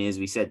 Jack? I mean, as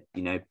we said,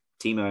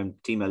 Timo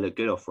looked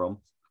good off Rom.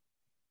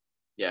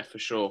 Yeah, for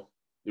sure.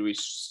 We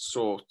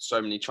saw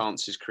so many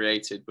chances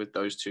created with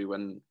those two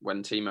when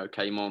Timo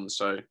came on.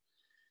 So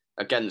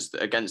against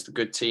the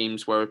good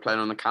teams where we're playing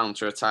on the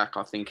counter attack,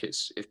 I think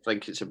it's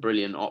a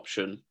brilliant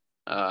option.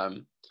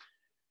 Brilliant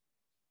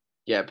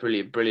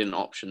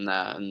option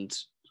there. And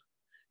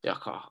yeah,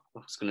 I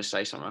was going to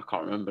say something, I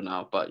can't remember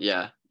now. But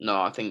yeah,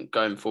 no, I think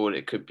going forward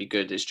it could be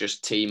good. It's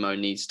just Timo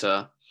needs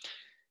to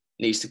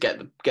get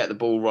the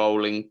ball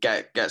rolling,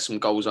 get some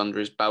goals under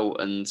his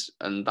belt, and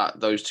that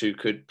those two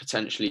could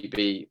potentially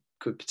be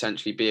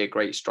a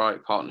great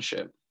strike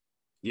partnership.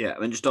 Yeah,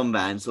 and just on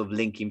that, and sort of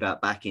linking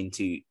back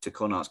into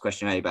Connart's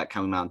question earlier about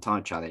can we mount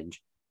time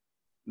challenge,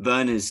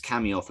 Werner's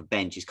cameo off the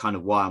bench is kind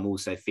of why I'm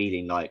also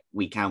feeling like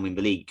we can win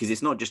the league, because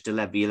it's not just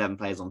 11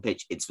 players on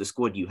pitch, it's the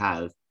squad you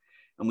have.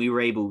 And we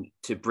were able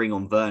to bring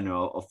on Werner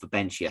off the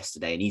bench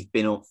yesterday, and he's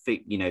been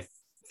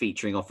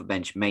featuring off the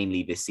bench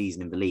mainly this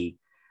season in the league.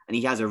 And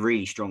he has a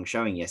really strong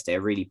showing yesterday,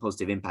 a really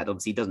positive impact.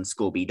 Obviously, he doesn't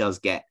score, but he does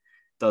get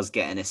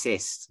an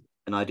assist.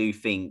 And I do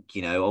think,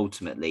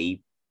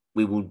 ultimately,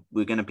 we're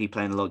going to be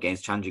playing a lot of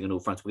games, challenging on all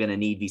fronts. We're going to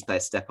need these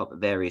players to step up at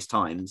various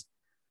times.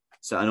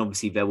 So, and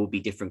obviously, there will be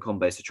different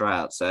combos to try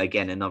out. So,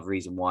 again, another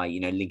reason why,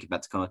 linking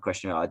back to kind of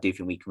question, I do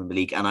think we can win the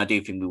league. And I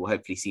do think we will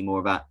hopefully see more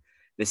of that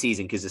this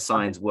season, because the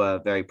signs were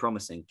very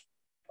promising.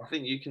 I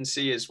think you can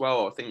see as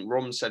well, I think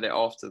Rom said it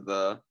after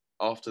the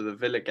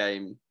Villa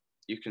game,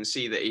 you can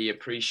see that he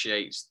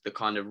appreciates the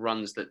kind of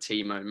runs that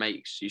Timo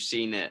makes. You've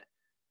seen it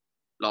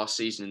last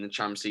season in the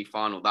Champions League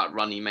final, that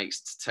run he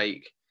makes to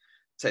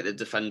the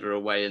defender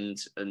away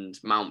and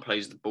Mount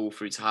plays the ball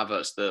through to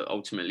Havertz that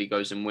ultimately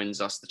goes and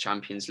wins us the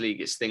Champions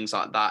League. It's things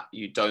like that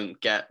you don't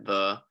get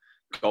the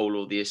goal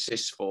or the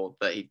assist for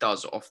that he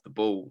does off the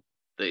ball,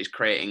 that he's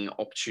creating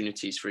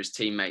opportunities for his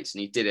teammates.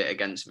 And he did it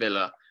against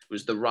Villa. It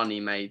was the run he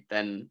made.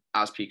 Then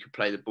Aspi could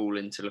play the ball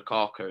into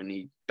Lukaku and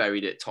he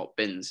buried it top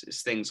bins.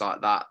 It's things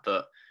like that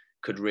that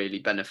could really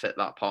benefit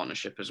that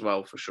partnership as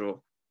well, for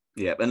sure.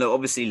 Yeah, and look,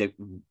 obviously, look,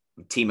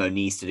 Timo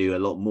needs to do a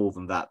lot more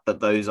than that, but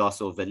those are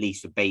sort of at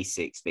least the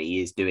basics that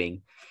he is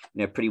doing,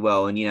 pretty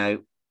well. And,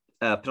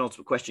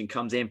 penultimate question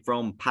comes in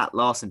from Pat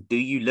Larson. Do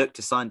you look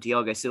to sign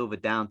Thiago Silva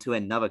down to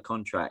another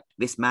contract?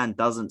 This man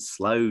doesn't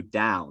slow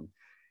down.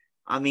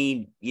 I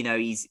mean,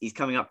 he's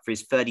coming up for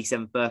his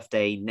 37th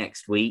birthday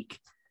next week,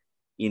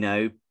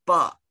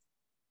 but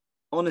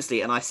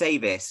honestly, and I say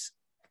this,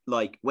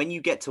 like when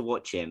you get to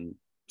watch him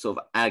sort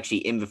of actually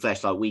in the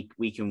flesh, like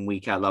week in,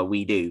 week out, like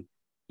we do,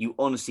 you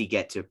honestly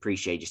get to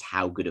appreciate just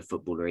how good a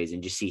footballer he is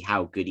and just see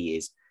how good he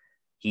is.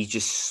 He's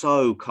just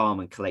so calm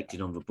and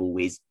collected on the ball.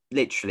 He's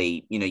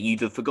literally,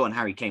 you'd have forgotten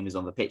Harry Kane was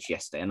on the pitch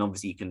yesterday. And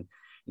obviously you can,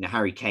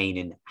 Harry Kane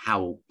and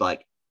how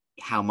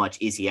much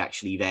is he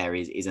actually there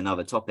is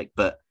another topic,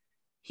 but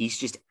he's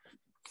just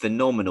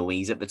phenomenal.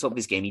 He's at the top of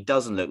his game. He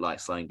doesn't look like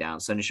slowing down.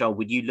 So Nishal,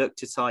 would you look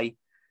to tie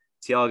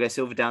Thiago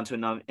Silva down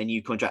to a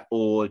new contract,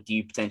 or do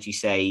you potentially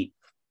say,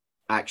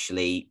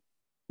 actually,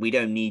 we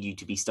don't need you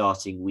to be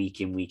starting week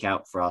in, week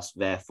out for us.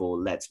 Therefore,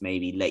 let's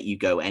maybe let you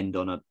go, end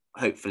on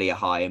hopefully a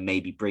high, and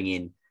maybe bring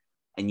in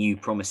a new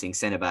promising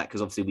centre-back?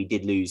 Because obviously we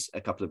did lose a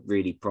couple of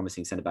really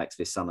promising centre-backs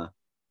this summer.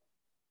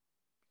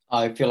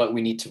 I feel like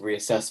we need to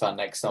reassess that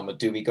next summer.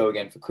 Do we go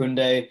again for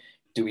Koundé?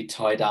 Do we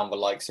tie down the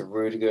likes of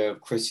Rudiger,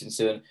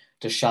 Christensen?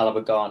 Does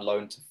Chalobah go on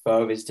loan to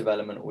further his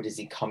development, or does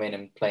he come in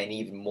and play an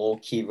even more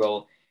key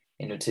role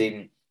in the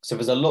team? So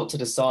there's a lot to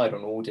decide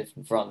on all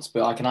different fronts,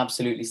 but I can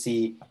absolutely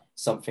see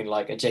something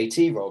like a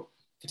JT role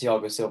for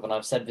Thiago Silva. And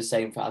I've said the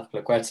same for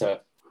Azpilicueta,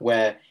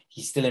 where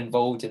he's still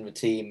involved in the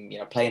team,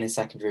 playing a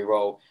secondary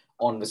role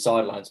on the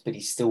sidelines, but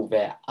he's still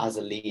there as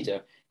a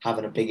leader,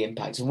 having a big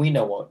impact. And we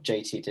know what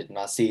JT did in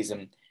that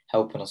season,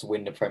 helping us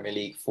win the Premier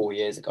League 4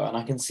 years ago. And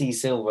I can see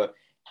Silva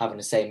having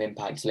the same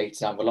impact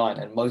later down the line.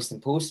 And most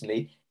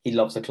importantly, he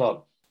loves the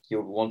club.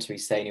 He'll want to be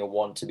staying, he'll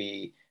want to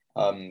be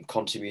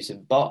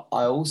contributing. But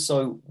I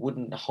also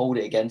wouldn't hold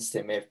it against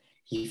him if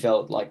he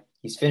felt like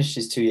he's finished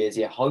his 2 years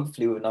here,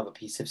 hopefully with another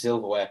piece of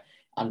silverware,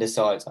 and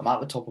decides, I'm at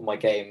the top of my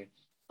game.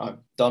 I've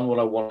done what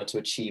I wanted to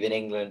achieve in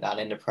England and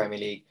in the Premier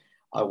League.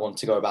 I want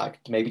to go back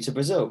maybe to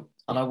Brazil.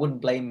 And I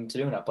wouldn't blame him for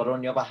doing that. But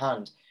on the other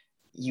hand,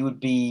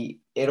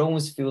 it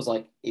almost feels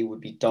like it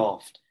would be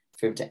daft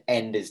for him to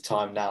end his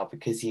time now,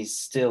 because he's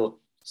still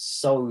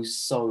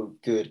so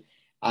good.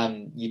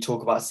 And you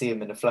talk about seeing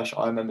him in the flesh.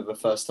 I remember the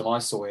first time I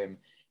saw him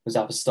was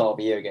at the start of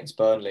the year against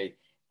Burnley.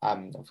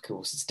 Of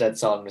course, it's dead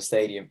silent in the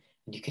stadium.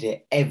 And you could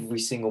hear every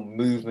single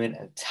movement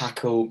and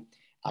tackle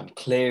and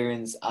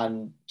clearance,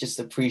 and just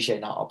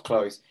appreciate that up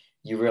close.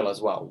 You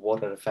realise, wow,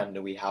 what a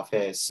defender we have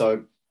here.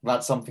 So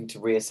that's something to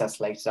reassess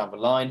later down the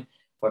line.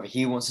 Whether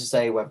he wants to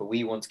stay, whether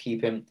we want to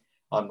keep him,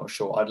 I'm not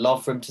sure. I'd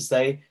love for him to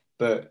stay,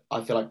 but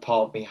I feel like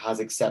part of me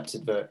has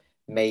accepted that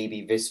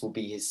maybe this will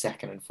be his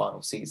second and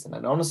final season.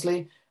 And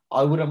honestly,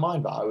 I wouldn't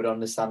mind that. I would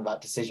understand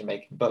that decision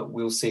making, but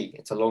we'll see.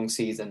 It's a long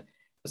season.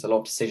 There's a lot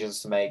of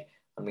decisions to make,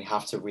 and we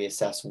have to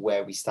reassess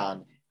where we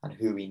stand and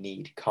who we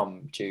need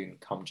come June,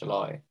 come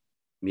July.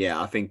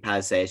 Yeah, I think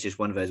Paz says it's just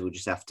one of those we'll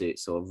just have to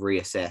sort of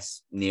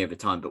reassess near the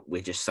time, but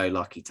we're just so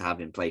lucky to have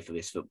him play for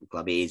this football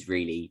club. It is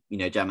really,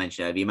 Jan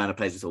mentioned the amount of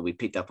players we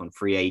picked up on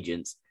free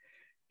agents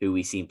who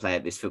we've seen play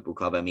at this football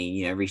club. I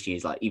mean, recently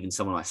is like even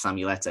someone like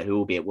Samuel Eto'o, who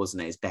albeit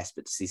wasn't at his best,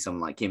 but to see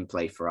someone like him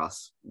play for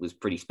us was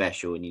pretty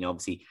special. And,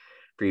 obviously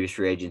previous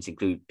free agents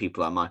include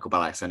people like Michael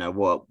Ballack. So I know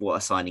what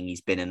a signing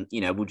he's been, and,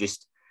 we'll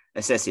just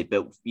assess it.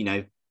 But,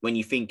 when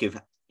you think of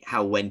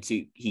how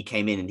he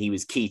came in and he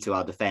was key to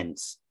our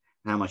defence,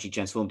 how much he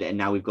transformed it. And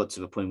now we've got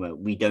to the point where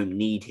we don't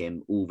need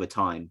him all the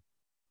time,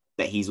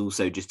 but he's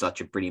also just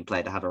such a brilliant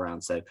player to have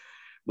around. So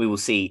we will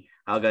see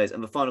how it goes.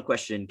 And the final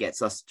question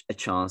gets us a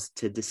chance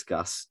to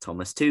discuss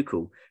Thomas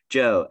Tuchel.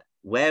 Joe,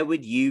 where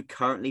would you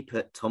currently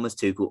put Thomas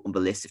Tuchel on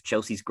the list of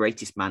Chelsea's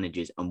greatest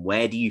managers, and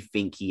where do you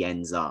think he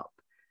ends up?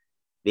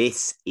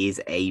 This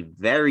is a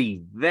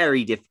very,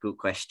 very difficult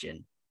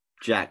question.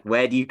 Jack,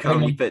 where do you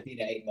currently put...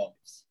 8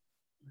 months.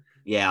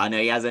 Yeah, I know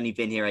he has only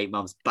been here 8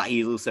 months, but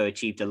he's also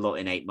achieved a lot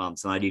in 8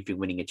 months. And I do think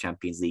winning a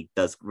Champions League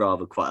does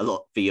rather quite a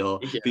lot for your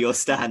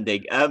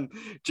standing.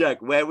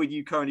 Jack, where would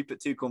you currently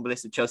put Tuchel on the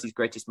list of Chelsea's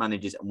greatest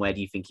managers, and where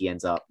do you think he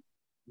ends up?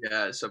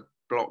 Yeah, it's a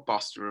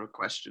blockbuster of a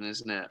question,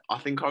 isn't it? I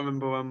think I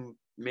remember when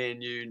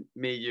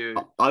me, you.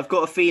 I've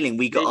got a feeling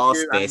we got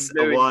asked this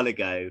a while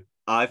ago.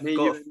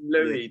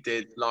 Louis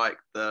did like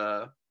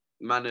the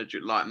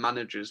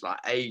managers like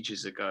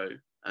ages ago.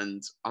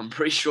 And I'm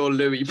pretty sure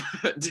Louis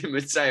put Di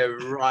Matteo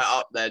right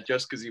up there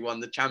just because he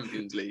won the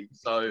Champions League.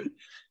 So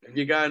if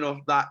you're going off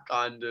that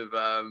kind of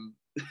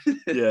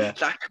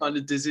that kind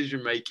of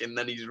decision making,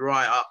 then he's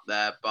right up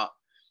there. But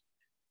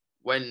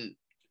when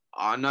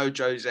I know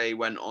Jose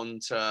went on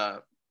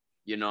to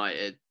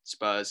United,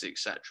 Spurs,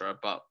 etc.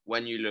 But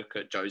when you look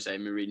at Jose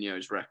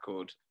Mourinho's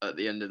record, at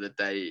the end of the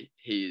day,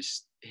 he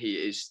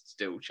is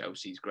still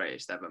Chelsea's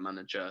greatest ever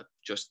manager,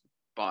 just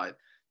by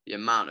the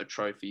amount of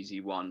trophies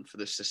he won for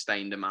the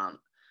sustained amount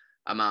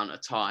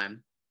of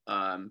time.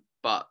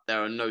 But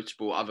there are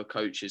notable other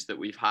coaches that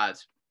we've had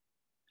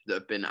that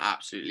have been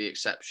absolutely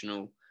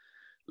exceptional.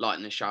 Like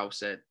Nishal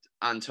said,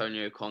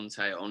 Antonio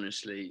Conte,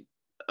 honestly,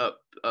 at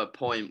a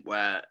point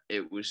where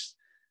it was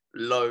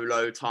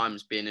low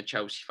times being a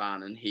Chelsea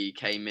fan, and he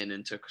came in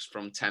and took us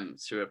from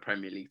 10th to a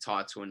Premier League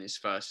title in his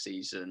first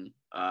season.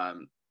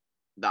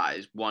 That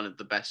is one of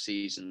the best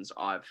seasons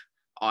I've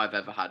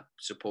ever had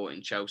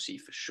supporting Chelsea,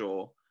 for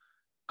sure.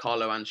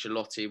 Carlo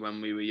Ancelotti,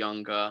 when we were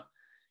younger,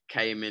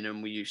 came in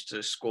and we used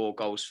to score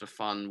goals for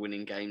fun,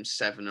 winning games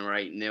 7 or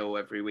 8-0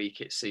 every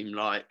week, it seemed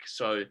like.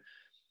 So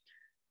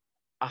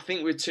I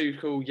think with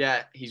Tuchel,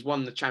 yeah, he's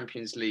won the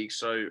Champions League,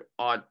 so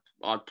I'd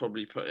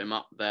probably put him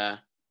up there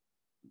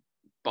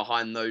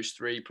behind those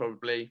three,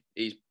 probably.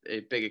 He's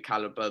a bigger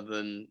caliber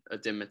than a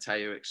Di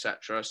Matteo,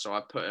 etc. So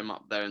I put him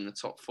up there in the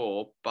top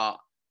 4, but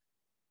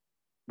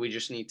we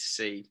just need to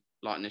see,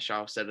 like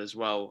Nishal said as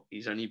well,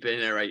 he's only been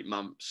here 8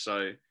 months,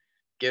 so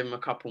give him a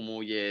couple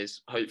more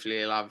years. Hopefully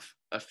he'll have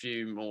a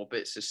few more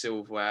bits of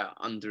silverware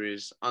under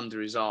his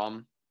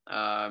arm,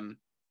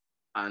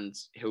 and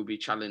he'll be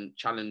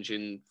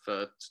challenging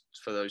for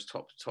those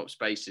top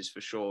spaces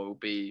for sure. It'll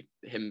be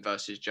him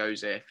versus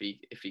Jose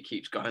if he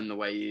keeps going the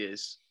way he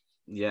is.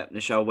 Yeah,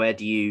 Nishal, where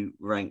do you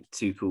rank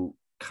Tuchel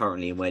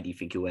currently, and where do you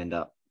think he'll end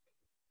up?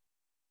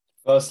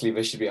 Firstly,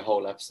 this should be a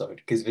whole episode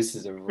because this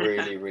is a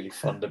really, really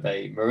fun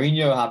debate.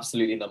 Mourinho,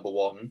 absolutely number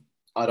 1.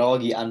 I'd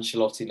argue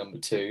Ancelotti number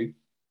 2.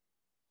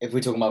 If we're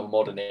talking about the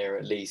modern era,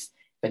 at least,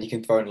 then you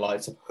can throw in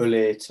lights of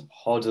Gullit, of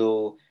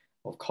Hoddle,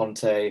 of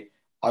Conte.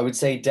 I would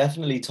say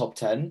definitely top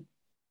 10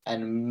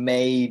 and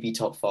maybe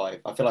top 5.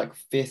 I feel like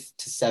 5th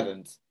to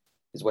 7th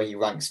is where he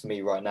ranks for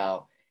me right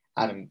now.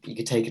 And you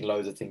could take in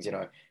loads of things,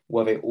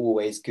 were they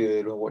always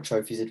good, or what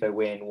trophies did they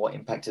win, what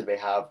impact did they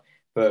have?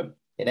 But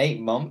in 8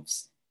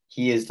 months,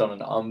 he has done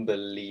an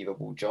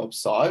unbelievable job.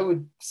 So I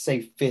would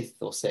say 5th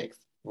or 6th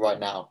right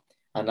now.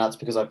 And that's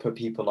because I put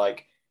people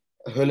like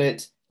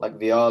Gullit, like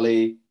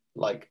Vialli,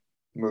 like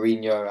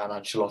Mourinho and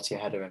Ancelotti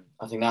ahead of him.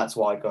 I think that's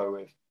what I'd go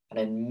with. And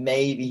then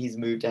maybe he's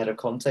moved ahead of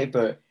Conte,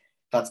 but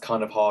that's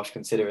kind of harsh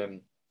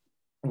considering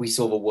we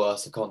saw the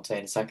worst of Conte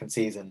in the second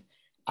season.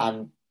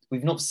 And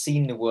we've not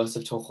seen the worst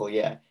of Tuchel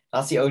yet.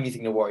 That's the only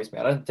thing that worries me.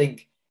 I don't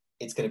think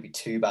it's going to be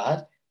too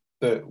bad,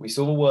 but we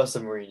saw the worst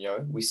of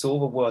Mourinho. We saw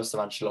the worst of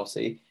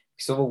Ancelotti. We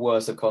saw the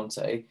worst of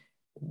Conte.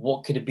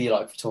 What could it be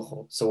like for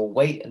Tuchel? So we'll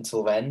wait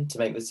until then to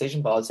make the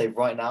decision, but I'd say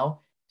right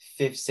now,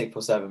 5th, 6th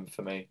or 7th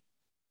for me.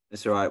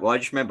 That's all right. Well, I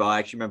actually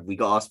remember we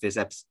got asked this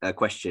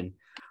question.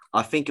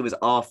 I think it was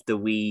after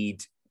we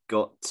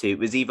got to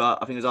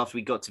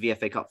the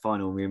FA Cup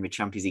final and we were in the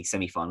Champions League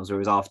semi-finals, or it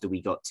was after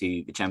we got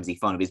to the Champions League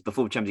final. It was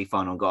before the Champions League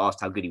final. I got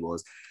asked how good he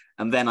was.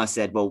 And then I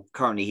said, well,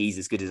 currently he's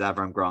as good as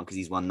Avram Grant because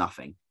he's won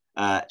nothing.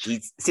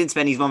 Since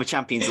then, he's won the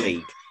Champions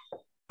League.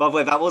 By the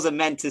way, that wasn't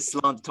meant to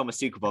slander Thomas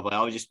Tuchel, by the way.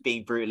 I was just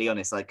being brutally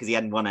honest, because he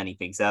hadn't won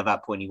anything. So at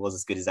that point, he was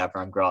as good as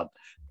Avram Grant.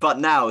 But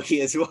now he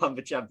has won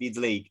the Champions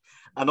League.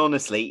 And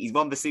honestly, he's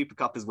won the Super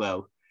Cup as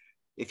well.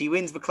 If he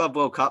wins the Club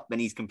World Cup, then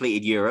he's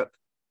completed Europe.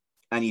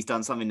 And he's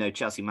done something no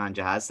Chelsea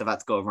manager has. So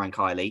that's got to rank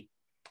highly.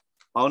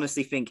 I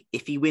honestly think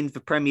if he wins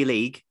the Premier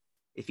League,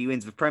 and he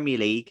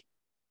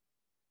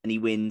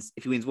wins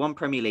one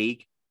Premier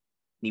League,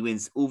 and he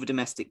wins all the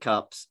domestic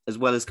cups, as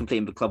well as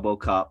completing the Club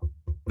World Cup,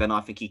 then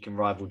I think he can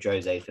rival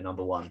Jose for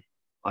number 1.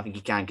 I think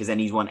he can, because then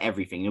he's won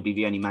everything. He'll be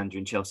the only manager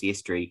in Chelsea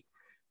history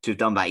to have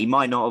done that. He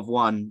might not have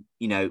won,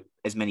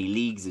 as many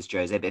leagues as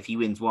Jose, but if he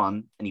wins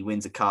one and he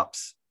wins the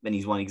cups, then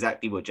he's won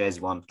exactly what Jose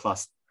won,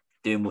 plus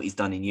doing what he's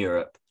done in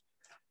Europe.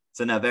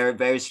 So no,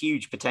 there is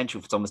huge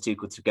potential for Thomas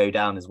Tuchel to go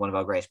down as one of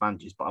our greatest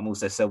managers, but I'm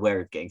also so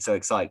wary of getting so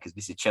excited because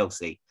this is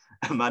Chelsea.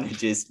 And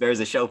managers, there is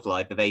a shelf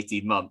life of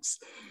 18 months.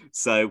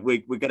 So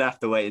we're going to have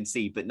to wait and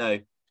see. But no,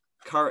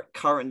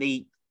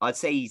 currently, I'd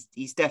say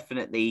he's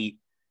definitely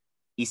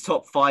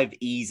top 5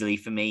 easily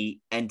for me.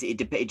 And it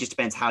just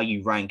depends how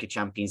you rank a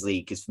Champions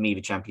League, because for me,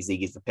 the Champions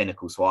League is the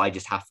pinnacle. So I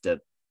just have to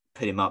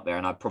put him up there,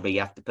 and I'd probably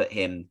have to put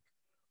him,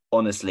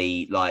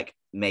 honestly, like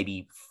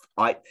maybe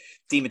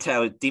Di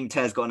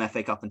Matteo's got an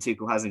FA Cup and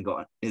Tuchel hasn't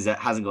got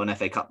an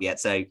FA Cup yet.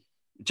 So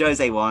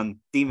Jose 1,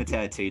 Di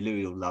Matteo 2.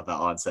 Louis will love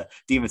that answer.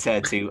 Di Matteo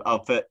 2. I'll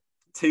put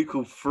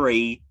Tuchel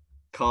 3,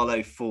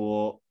 Carlo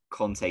 4,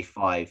 Conte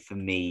 5 for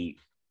me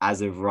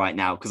as of right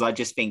now, because I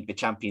just think the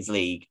Champions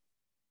League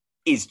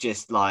is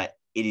just like,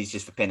 it is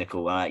just the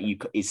pinnacle.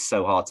 It's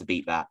so hard to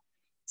beat that.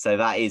 So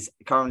that is,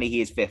 currently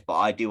he is 5th, but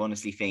I do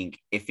honestly think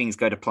if things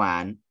go to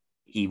plan,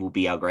 he will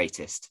be our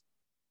greatest.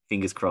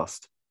 Fingers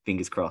crossed.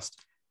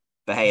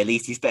 But hey, at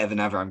least he's better than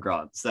Avram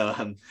Grant. So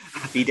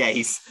happy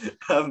days.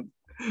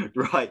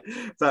 Right,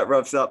 that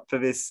wraps up for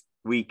this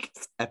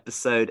week's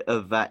episode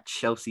of that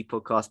Chelsea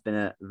podcast. Been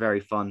a very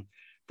fun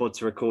pod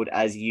to record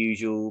as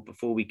usual.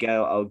 Before we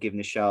go, I'll give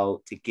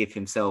Nishal to give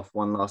himself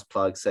one last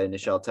plug. So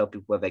Nishal, tell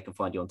people where they can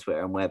find you on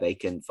Twitter and where they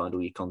can find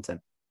all your content.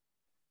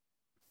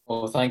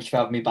 Well, thank you for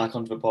having me back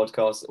onto the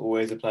podcast.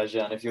 Always a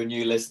pleasure. And if you're a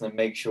new listener,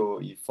 make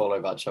sure you follow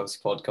that Chelsea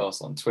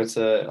podcast on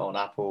Twitter, on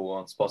Apple,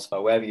 on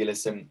Spotify, wherever you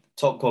listen.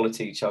 Top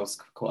quality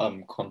Chelsea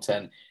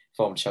content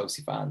from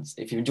Chelsea fans.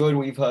 If you've enjoyed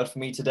what you've heard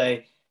from me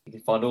today, you can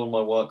find all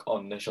my work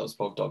on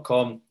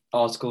nishalsblog.com.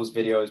 Articles,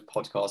 videos,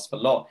 podcasts, a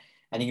lot.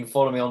 And you can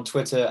follow me on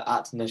Twitter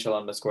at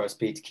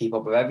Nishal_SP to keep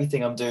up with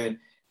everything I'm doing,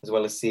 as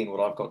well as seeing what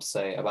I've got to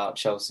say about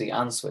Chelsea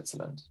and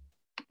Switzerland.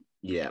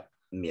 Yeah.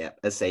 As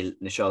I say,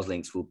 Nishal's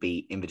links will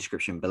be in the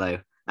description below.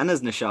 And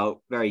as Nishal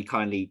very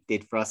kindly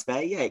did for us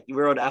there,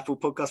 we're on Apple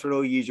Podcasts, we're on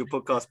all usual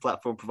podcast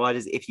platform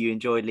providers. If you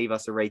enjoyed, leave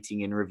us a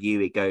rating and review.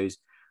 It goes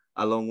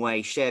a long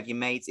way. Share with your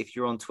mates. If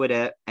you're on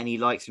Twitter, any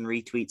likes and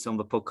retweets on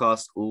the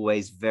podcast,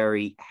 always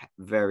very,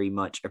 very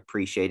much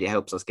appreciated. It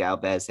helps us get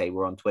out there. Say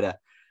we're on Twitter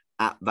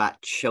at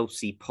that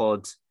Chelsea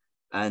pod.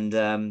 And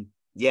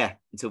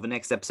until the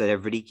next episode,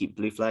 everybody, keep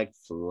blue flag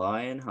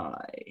flying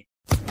high.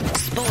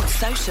 Sports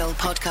Social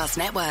Podcast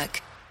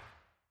Network.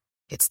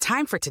 It's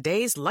time for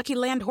today's Lucky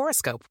Land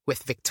horoscope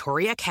with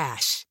Victoria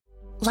Cash.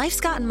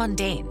 Life's gotten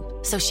mundane,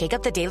 so shake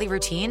up the daily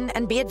routine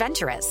and be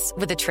adventurous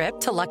with a trip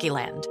to Lucky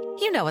Land.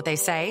 You know what they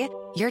say,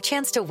 your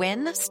chance to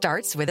win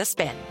starts with a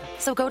spin.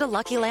 So go to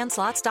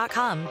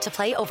LuckyLandSlots.com to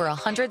play over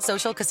 100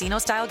 social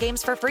casino-style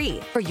games for free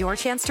for your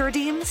chance to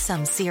redeem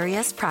some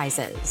serious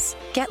prizes.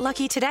 Get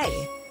lucky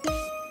today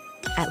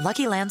at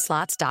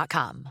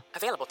LuckyLandSlots.com.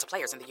 Available to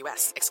players in the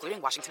U.S., excluding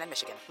Washington and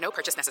Michigan. No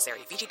purchase necessary.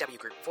 VGW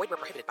Group. Void where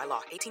prohibited by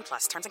law.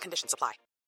 18+. Terms and conditions apply.